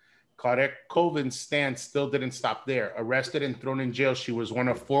up. Claudette Colvin's stance still didn't stop there. Arrested and thrown in jail, she was one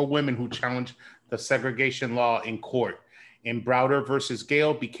of 4 women who challenged the segregation law in court. In Browder versus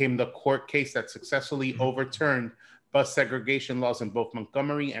Gale became the court case that successfully overturned bus segregation laws in both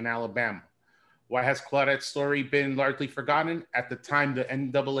Montgomery and Alabama. Why has Claudette's story been largely forgotten? At the time, the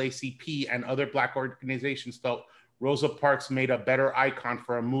NAACP and other Black organizations felt Rosa Parks made a better icon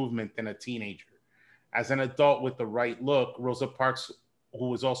for a movement than a teenager. As an adult with the right look, Rosa Parks, who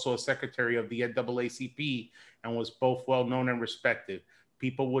was also a secretary of the NAACP and was both well known and respected,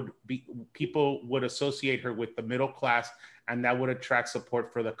 people would associate her with the middle class, and that would attract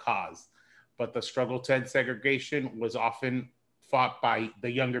support for the cause. But the struggle to end segregation was often fought by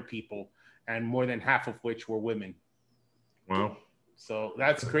the younger people, and more than half of which were women. Wow. So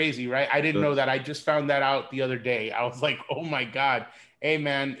that's crazy, right? I didn't know that. I just found that out the other day. I was like, oh my God. Hey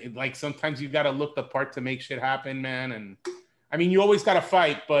man, like sometimes you got to look the part to make shit happen, man. And I mean, you always got to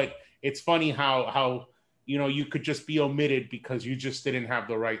fight, but it's funny how you could just be omitted because you just didn't have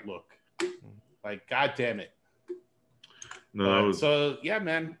the right look. Like, God damn it. No, So yeah,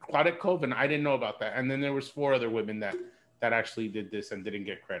 man, Claudette Colvin, I didn't know about that. And then there was 4 other women that actually did this and didn't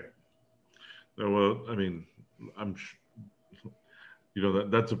get credit. no, well, I mean,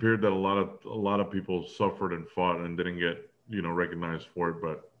 that's a period that a lot of people suffered and fought and didn't get recognized for it,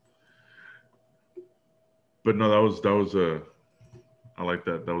 but no, that was I like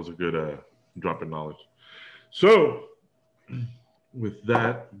that. That was a good drop in knowledge. So with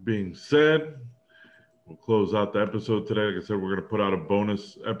that being said, we'll close out the episode today. Like I said, we're going to put out a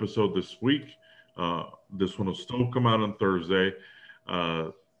bonus episode this week. This one will still come out on Thursday.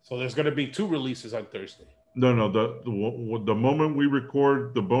 So there's going to be 2 releases on Thursday. No, the moment we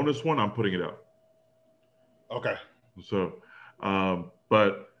record the bonus one, I'm putting it out. Okay. So,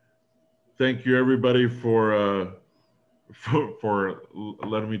 but thank you everybody for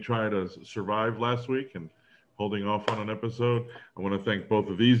letting me try to survive last week and holding off on an episode. I want to thank both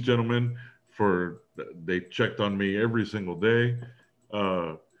of these gentlemen they checked on me every single day.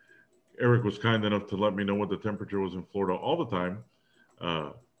 Eric was kind enough to let me know what the temperature was in Florida all the time.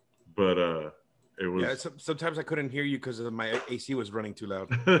 But it was. Yeah, sometimes I couldn't hear you because my AC was running too loud.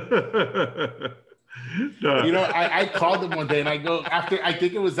 No. I called him one day and I go I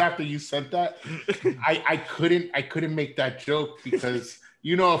think it was after you sent that. I couldn't make that joke because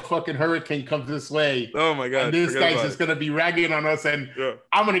a fucking hurricane comes this way. Oh my God. And this guy's just gonna be ragging on us and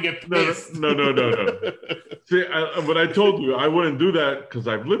I'm gonna get pissed. No. See, but I told you I wouldn't do that because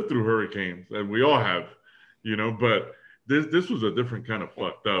I've lived through hurricanes and we all have, but this was a different kind of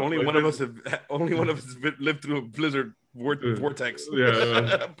fucked up. Only one of us lived through a blizzard vortex.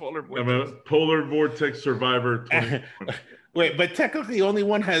 Yeah, Polar vortex. I'm a polar vortex survivor. Wait, but technically, only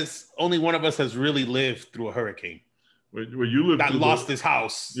one of us has really lived through a hurricane. Well, you lived that lost his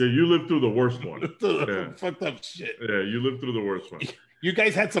house. Yeah, you lived through the worst one. Fucked up shit. Yeah, you lived through the worst one. You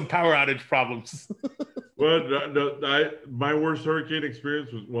guys had some power outage problems. Well, my worst hurricane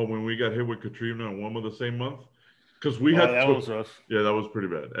experience was when we got hit with Katrina and Wilma the same month. Because we had that was rough. Yeah, that was pretty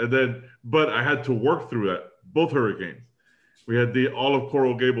bad. And then, but I had to work through that, both hurricanes. We had all of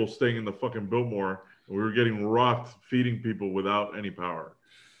Coral Gables staying in the fucking Biltmore, and we were getting rocked feeding people without any power.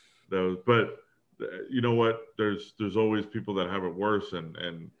 But you know what? There's always people that have it worse,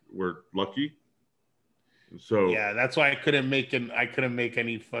 and we're lucky. So Yeah, that's why I couldn't make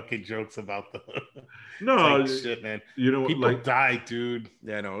any fucking jokes about the no, like, shit, man. you know, People like died, dude.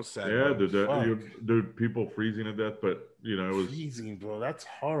 Yeah, no, it's sad. yeah, bro. dude, people freezing to death, but you know, it was Freezing, bro. That's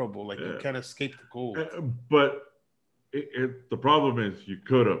horrible. Like you can't escape the cold. but the problem is you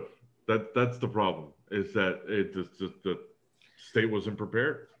could have. That's the problem. Is that it just the state wasn't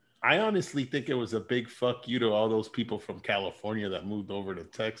prepared. I honestly think it was a big fuck you to all those people from California that moved over to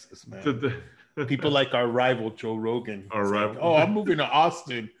Texas, man. People like our rival Joe Rogan. Our rival. Like, oh, I'm moving to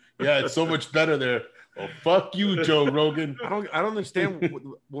Austin. Yeah, it's so much better there. Oh, fuck you, Joe Rogan. I don't understand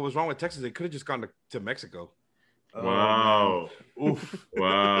what was wrong with Texas. They could have just gone to Mexico. Wow. Oof.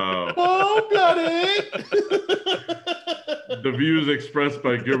 Wow. Oh, bloody. The views expressed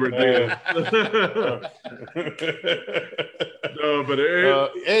by Gilbert Davis. No, but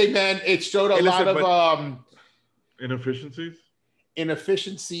hey, man, it showed a lot of inefficiencies.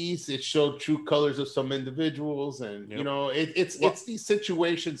 It showed true colors of some individuals, and you know, it's these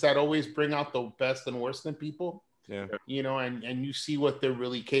situations that always bring out the best and worst in people. Yeah, you know, and you see what they're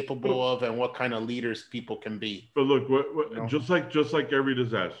really capable of and what kind of leaders people can be. But look, you know? just like every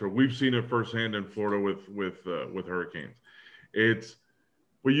disaster, we've seen it firsthand in Florida with hurricanes. It's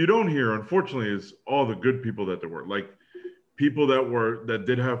what you don't hear, unfortunately, is all the good people that there were, like people that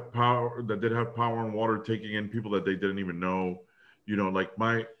did have power and water, taking in people that they didn't even know. You know, like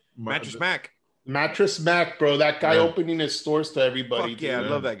my Mattress Mac, bro. That guy opening his stores to everybody. Fuck yeah, I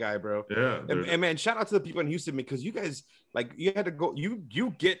love that guy, bro. Yeah, and man, shout out to the people in Houston, because you guys, like, you had to go.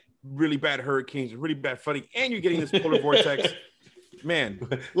 You get really bad hurricanes, really bad flooding, and you're getting this polar vortex. Man,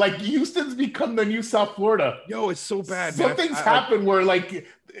 like Houston's become the new South Florida. Yo, it's so bad. Something's happened where like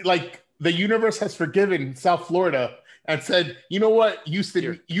the universe has forgiven South Florida and said, you know what,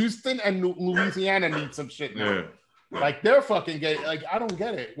 Houston and Louisiana need some shit now. Yeah. Like they're fucking getting, like, I don't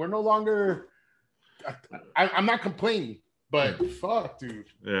get it. We're no longer. I'm not complaining, but fuck, dude.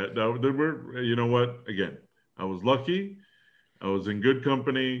 Yeah, no, we're. You know what? Again, I was lucky. I was in good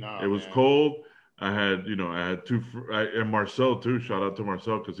company. It was cold. I had two, and Marcel too. Shout out to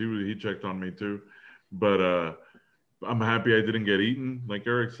Marcel, because he checked on me too. But I'm happy I didn't get eaten, like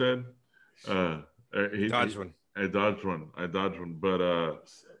Eric said. I dodged one, but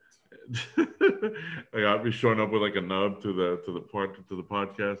I got me showing up with like a nub to the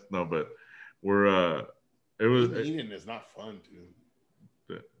podcast. No, but we're eating is not fun,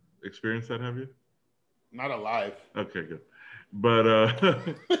 dude. Experience that, have you? Not alive. Okay, good. But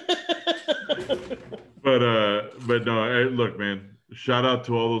but no, hey, look, man, shout out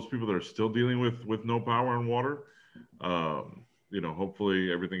to all those people that are still dealing with no power and water.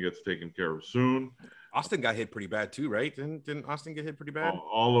 Hopefully everything gets taken care of soon. Austin got hit pretty bad too, right? Didn't Austin get hit pretty bad?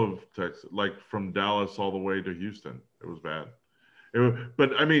 All of Texas, like from Dallas all the way to Houston, it was bad.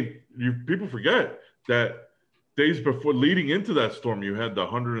 But I mean, people forget that days before, leading into that storm, you had the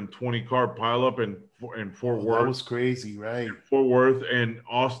 120 car pileup in Fort Worth. That was crazy, right? In Fort Worth and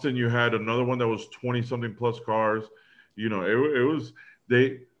Austin, you had another one that was 20 something plus cars. You know, it was.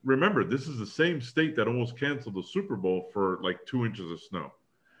 They remember, this is the same state that almost canceled the Super Bowl for like 2 inches of snow.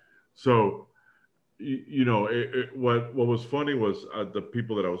 So, what was funny was the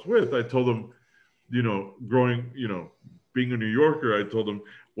people that I was with. I told them, being a New Yorker, I told them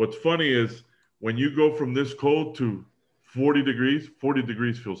what's funny is when you go from this cold to 40 degrees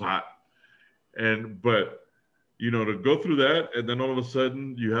feels hot. But to go through that, and then all of a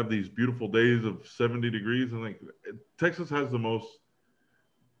sudden you have these beautiful days of 70 degrees, and like Texas has the most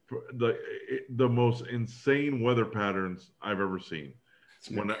insane weather patterns I've ever seen. It's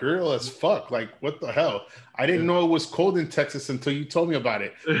mercurial as fuck. Like, what the hell? I didn't know it was cold in Texas until you told me about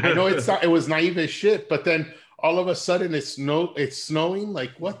it. I know it was naive as shit, but then all of a sudden it's snowing.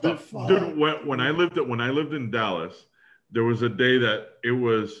 Like, what the fuck? Dude, when I lived in Dallas, there was a day that it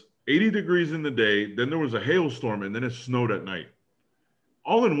was 80 degrees in the day, then there was a hailstorm, and then it snowed at night.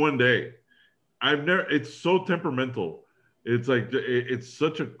 All in one day. It's so temperamental. It's like, it's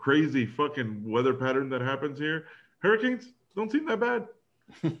such a crazy fucking weather pattern that happens here. Hurricanes don't seem that bad.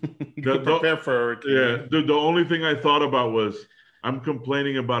 Prepare for a hurricane. Yeah, the only thing I thought about was I'm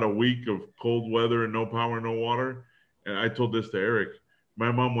complaining about a week of cold weather and no power, no water. And I told this to Eric.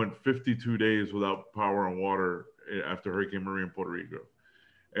 My mom went 52 days without power and water after Hurricane Maria in Puerto Rico.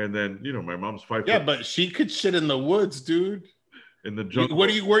 And then, my mom's 5 Yeah, but she could shit in the woods, dude. In the jungle. Where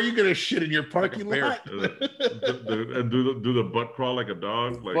are you gonna shit in your parking lot? And do the butt crawl like a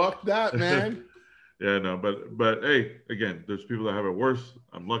dog? Like, fuck that, man. Yeah, no, but hey, again, there's people that have it worse.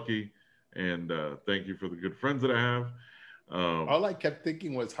 I'm lucky, and thank you for the good friends that I have. All I kept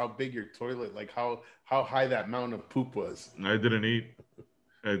thinking was how big your toilet, like how high that mountain of poop was. I didn't eat.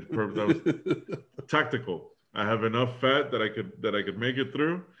 That was tactical. I have enough fat that I could make it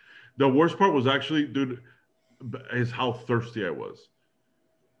through. The worst part was actually, dude, is how thirsty I was.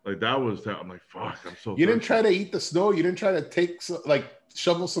 Like that was that. I'm like, fuck, I'm so. You didn't thirsty. try to eat the snow. You didn't try to take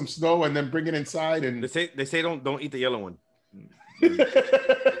shovel some snow and then bring it inside and. They say don't eat the yellow one.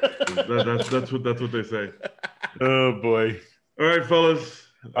 That's what they say. Oh boy. All right, fellas.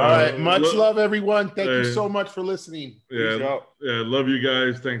 All right. Much love, everyone. Thank you so much for listening. Yeah, love you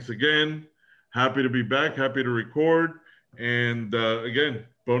guys. Thanks again. Happy to be back. Happy to record. And again,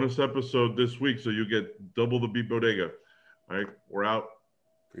 bonus episode this week, so you get double the Beat Bodega. All right, we're out.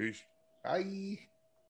 Peace. Bye.